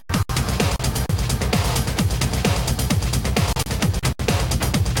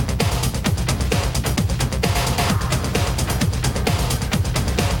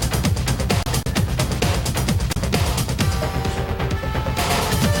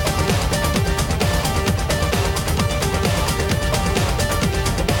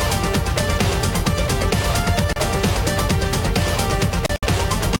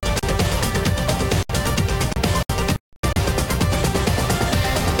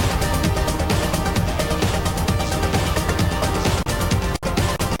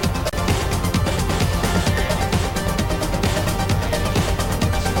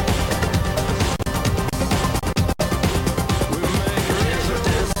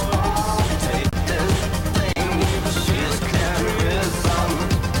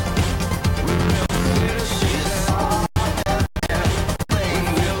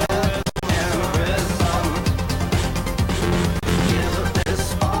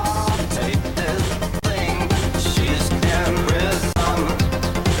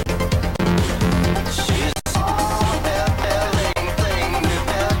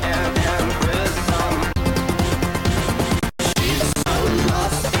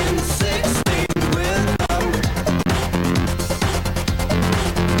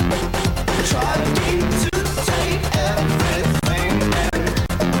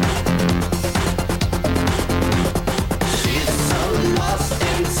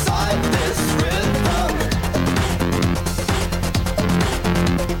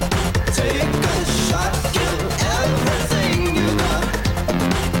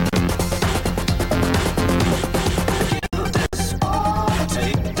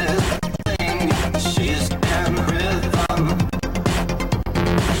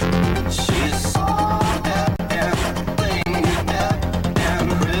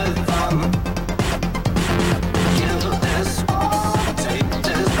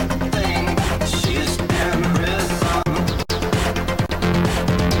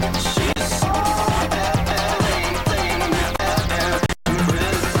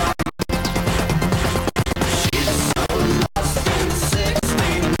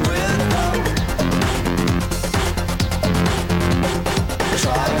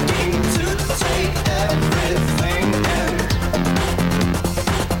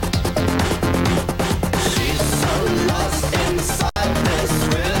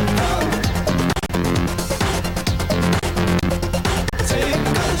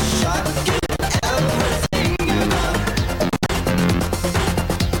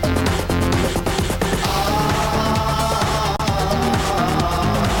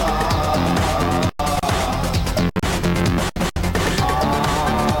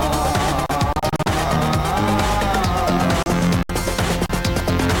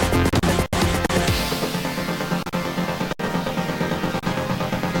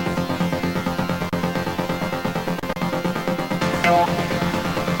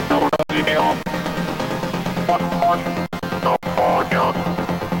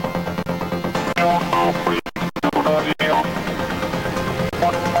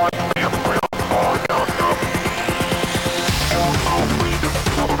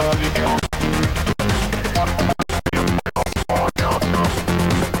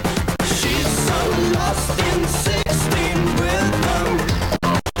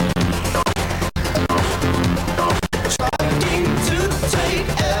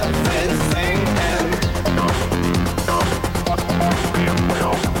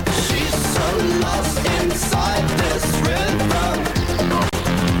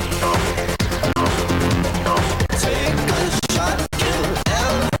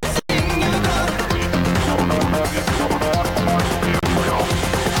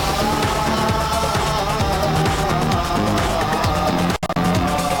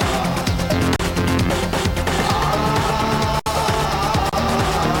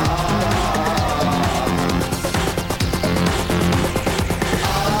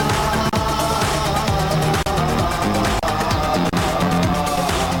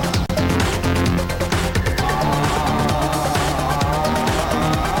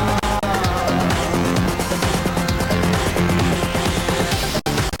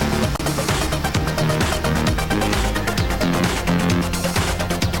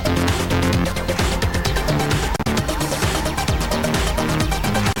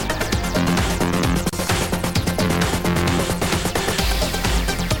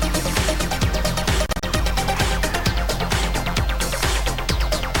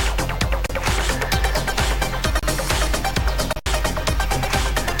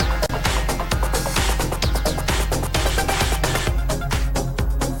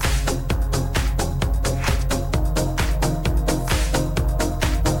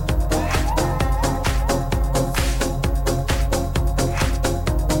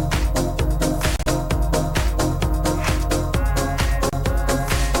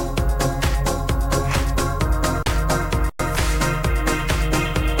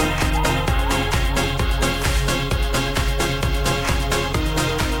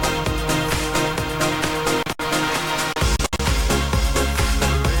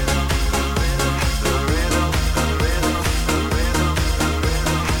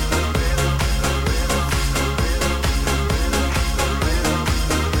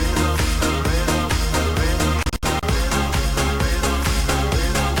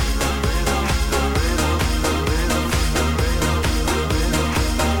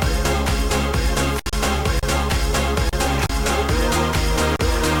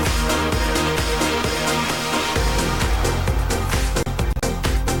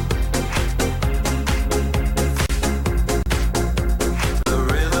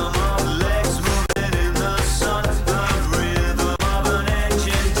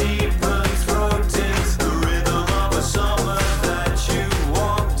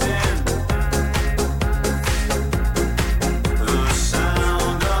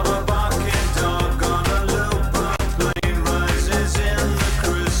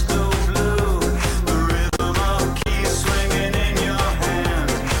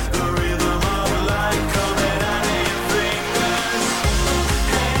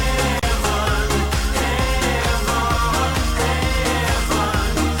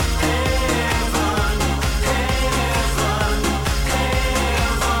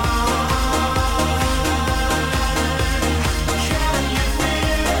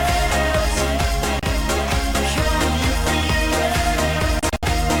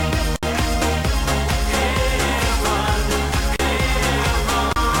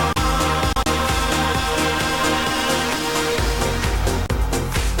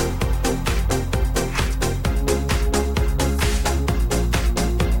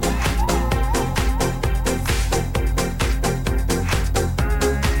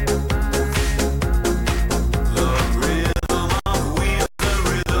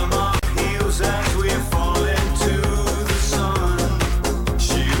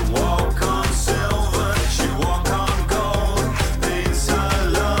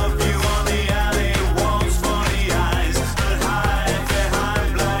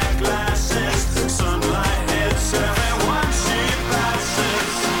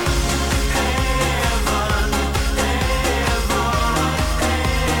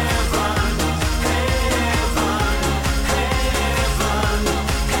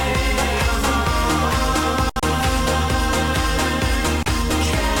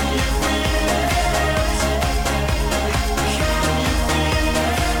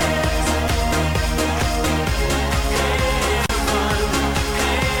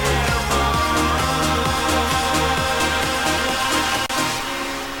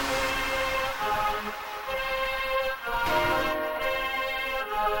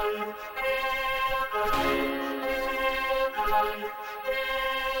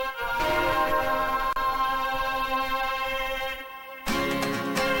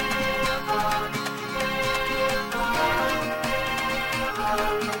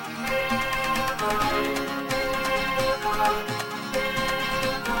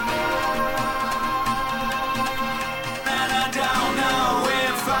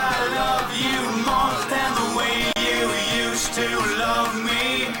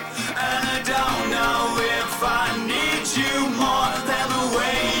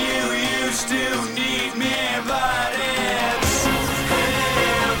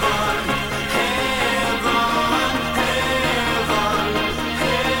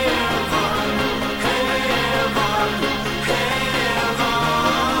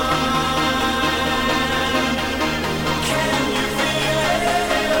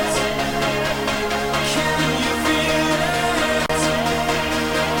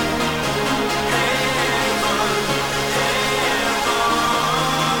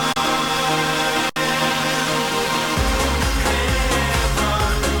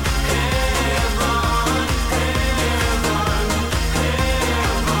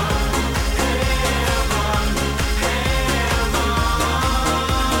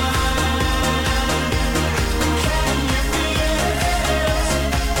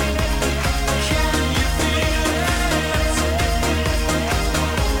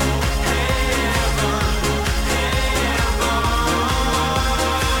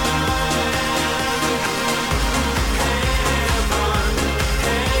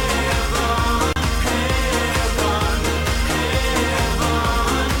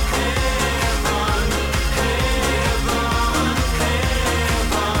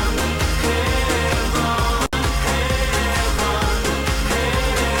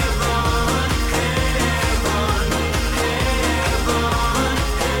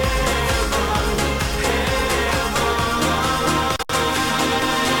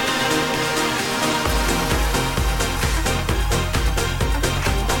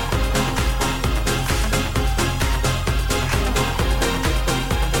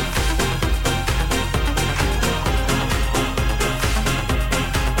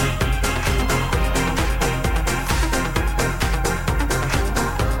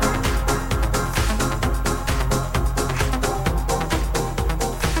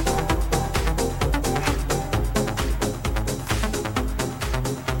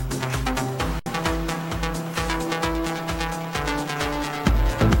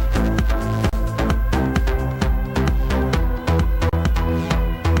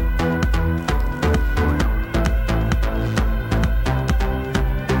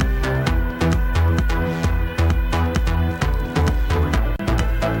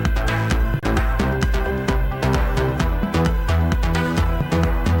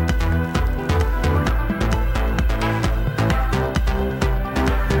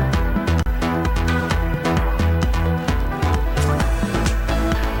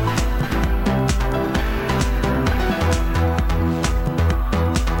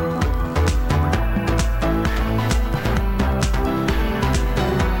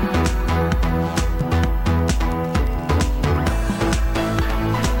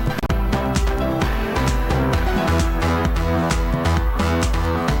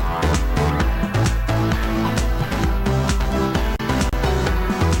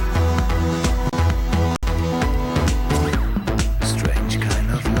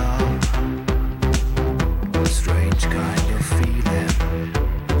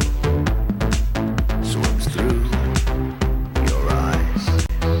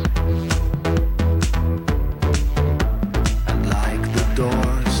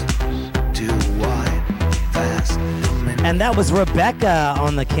 And that was Rebecca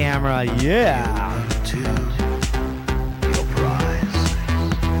on the camera. Yeah.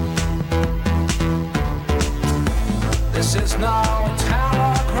 This is now a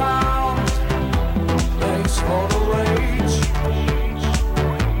tower ground, place for the rage.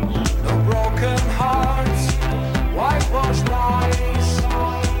 No broken hearts, whitewashed lies.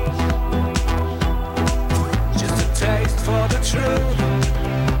 Just a taste for the truth,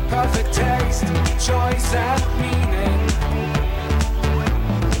 perfect taste, choice and meaning.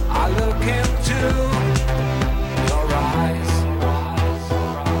 I look into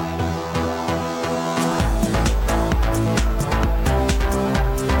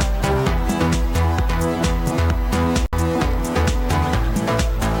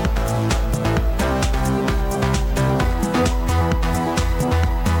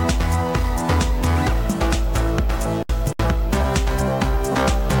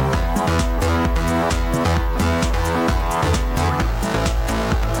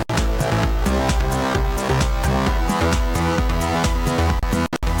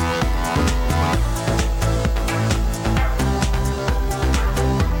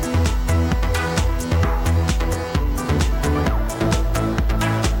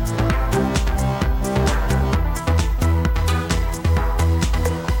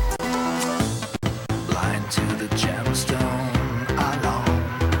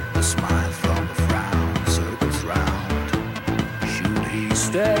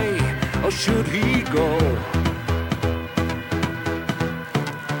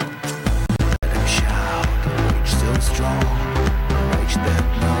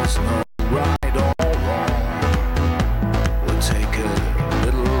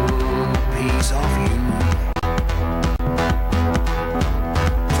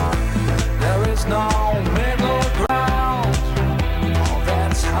no middle ground. Oh,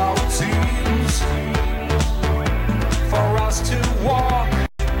 that's how it seems for us to walk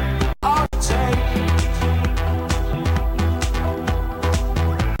or take.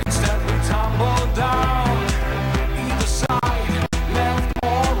 Instead we tumble down, either side, left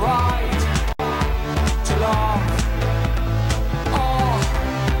or right, to love or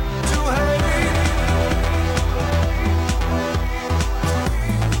to hate.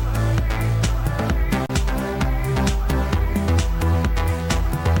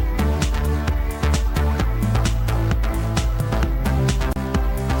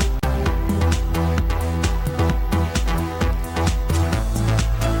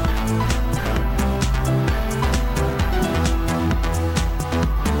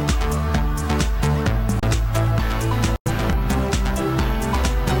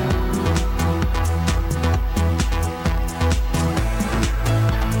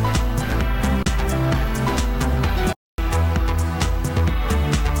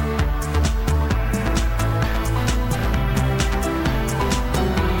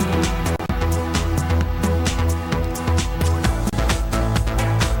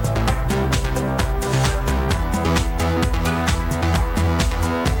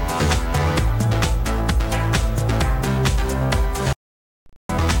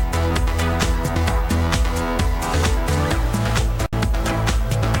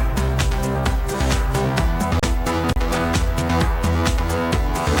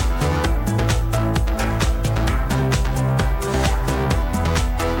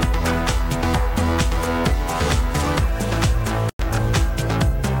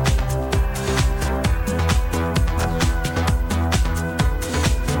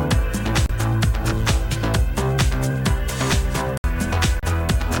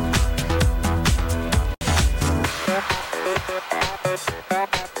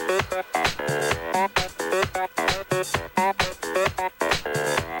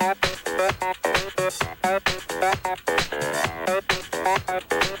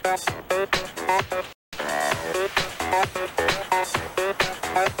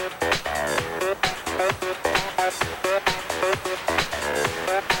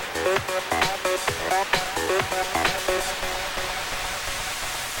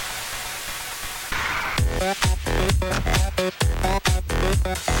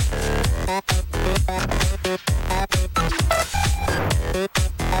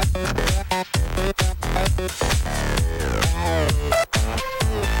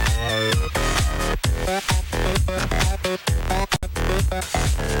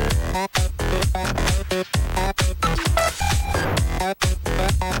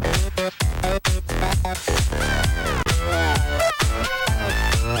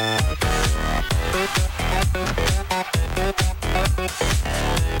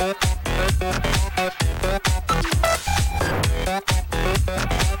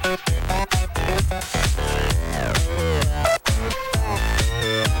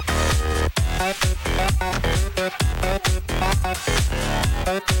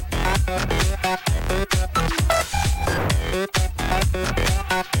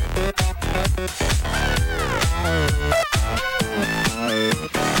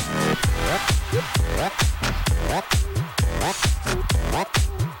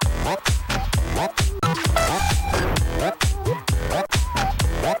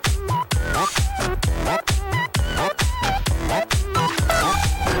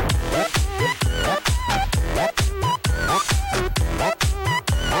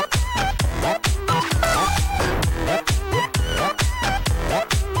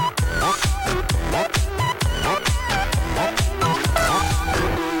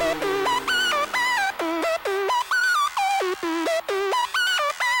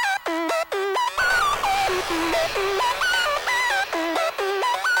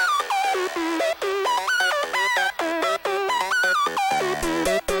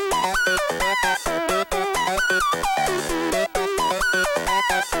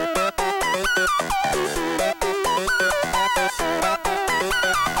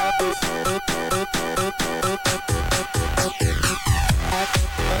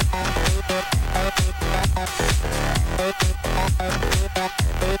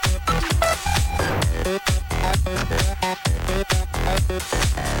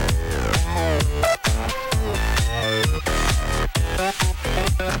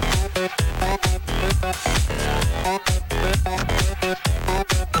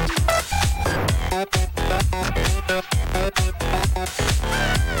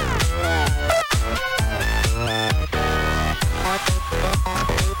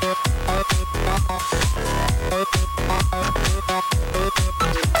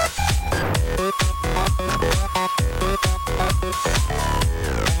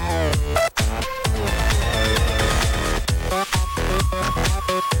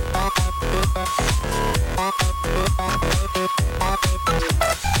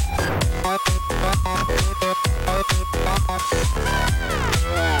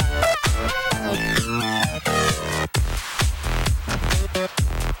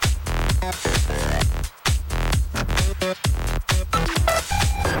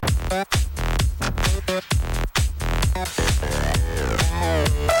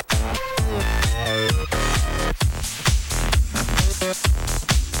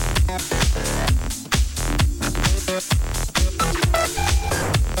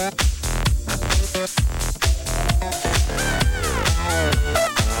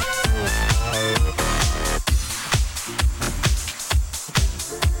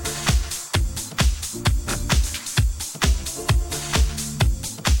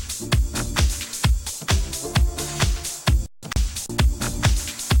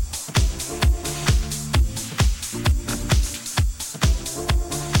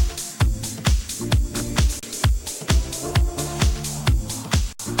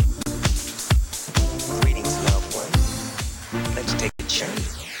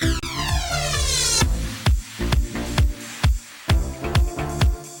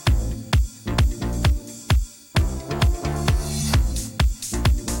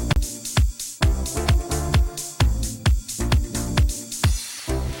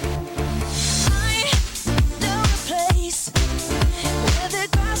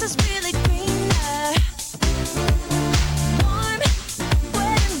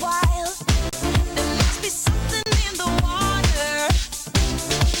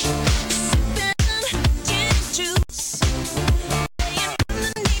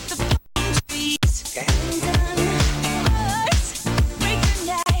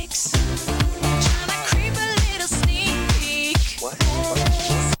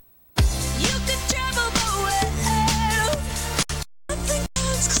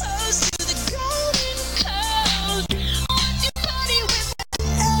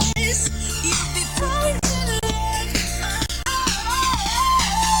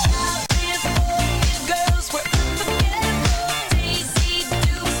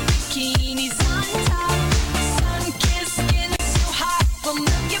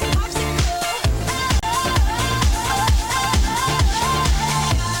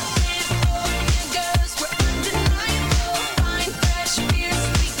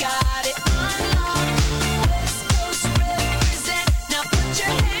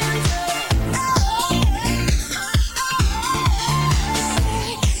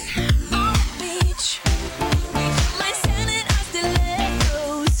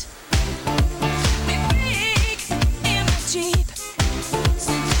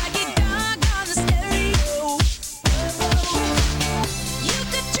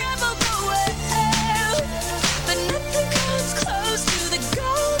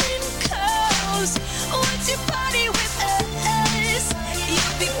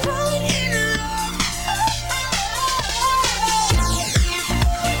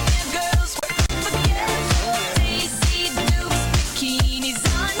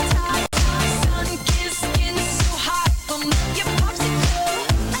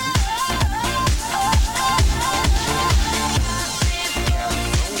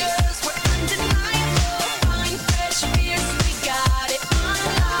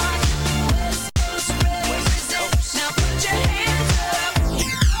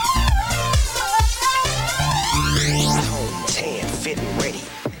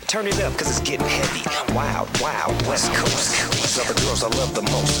 turn it up, cause it's getting heavy. Wild, wild, West Coast. These are the girls I love the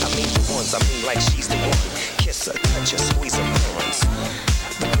most. I mean the ones, I mean like she's the one. Kiss her, touch her, squeeze her bones.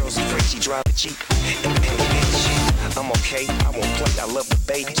 The girl's afraid she drive a Jeep. Independent shit. I'm okay, I won't play, I love the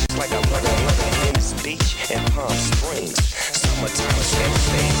baby. Just like I love in Venice Beach and Palm Springs. Summertime is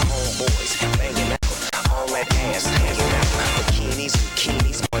everything. Homeboys banging out. All that ass hanging out. Bikinis,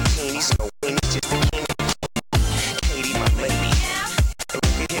 bikinis, martinis, no weenies, just bikinis. Katie, my lady. Look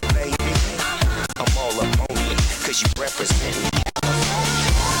at here, baby. I'm all up on you, cause you represent me.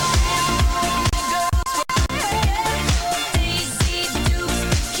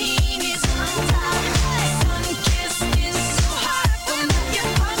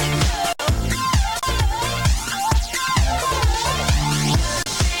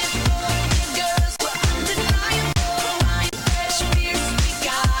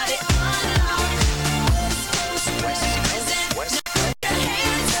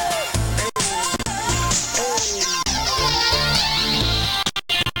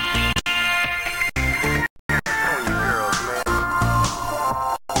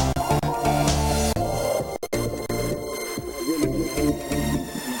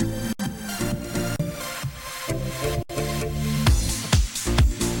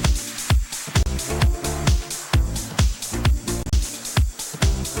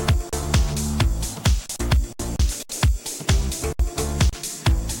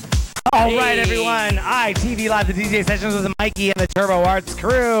 All right, everyone. ITV Live, the DJ sessions with Mikey and the Turbo Arts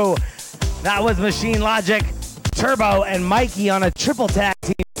crew. That was Machine Logic, Turbo, and Mikey on a triple tag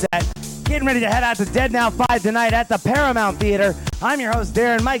team set. Getting ready to head out to Dead Now 5 tonight at the Paramount Theater. I'm your host,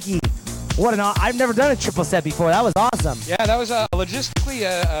 Darren. Mikey. I've never done a triple set before. That was awesome. Yeah, that was logistically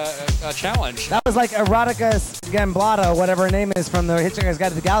a challenge. That was like Erotica Gamblata, whatever her name is, from the Hitchhiker's Guide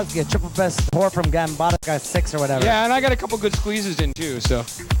to the Galaxy, a triple best pour from Gamblata 6 or whatever. Yeah, and I got a couple good squeezes in too, so.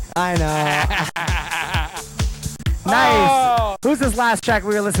 I know. Nice. Oh. Who's this last track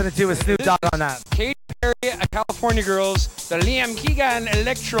we were listening to with Snoop Dogg on that? Katy Perry, California Girls, the Liam Keegan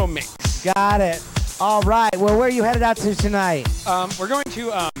Electro Mix. Got it. All right. Well, where are you headed out to tonight? We're going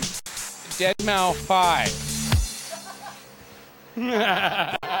to Deadmau 5.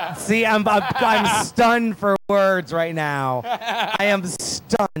 See, I'm stunned for words right now. I am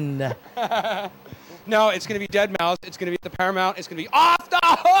stunned. No, it's going to be Deadmau. It's going to be at the Paramount. It's going to be off the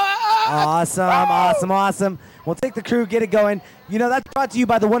hook. Awesome. We'll take the crew, get it going. You know, that's brought to you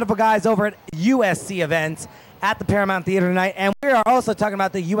by the wonderful guys over at USC Events at the Paramount Theater tonight. And we are also talking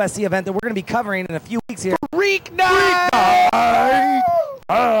about the USC event that we're going to be covering in a few weeks here. Freak Night!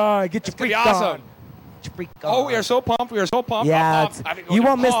 Get your freak awesome. on. Get your freak on. Oh, we are so pumped. Yeah, you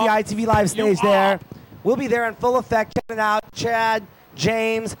won't miss the ITV Live stage there. We'll be there in full effect, checking it out. Chad,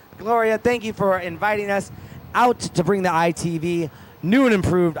 James, Gloria, thank you for inviting us out to bring the ITV, new and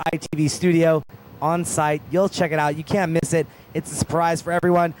improved ITV studio on site. You'll check it out. You can't miss it. It's a surprise for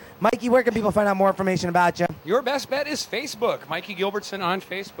everyone. Mikey, where can people find out more information about you? Your best bet is Facebook. Mikey Gilbertson on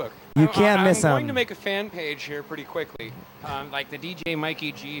Facebook. You can't miss I'm him. going to make a fan page here pretty quickly, like the DJ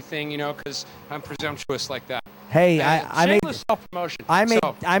Mikey G thing, you know, because I'm presumptuous like that. Hey, I made self-promotion. I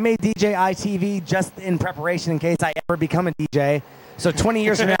made DJ ITV just in preparation in case I ever become a DJ. So 20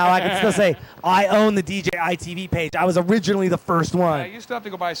 years from now, I can still say I own the DJ ITV page. I was originally the first one. You still have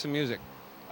to go buy some music.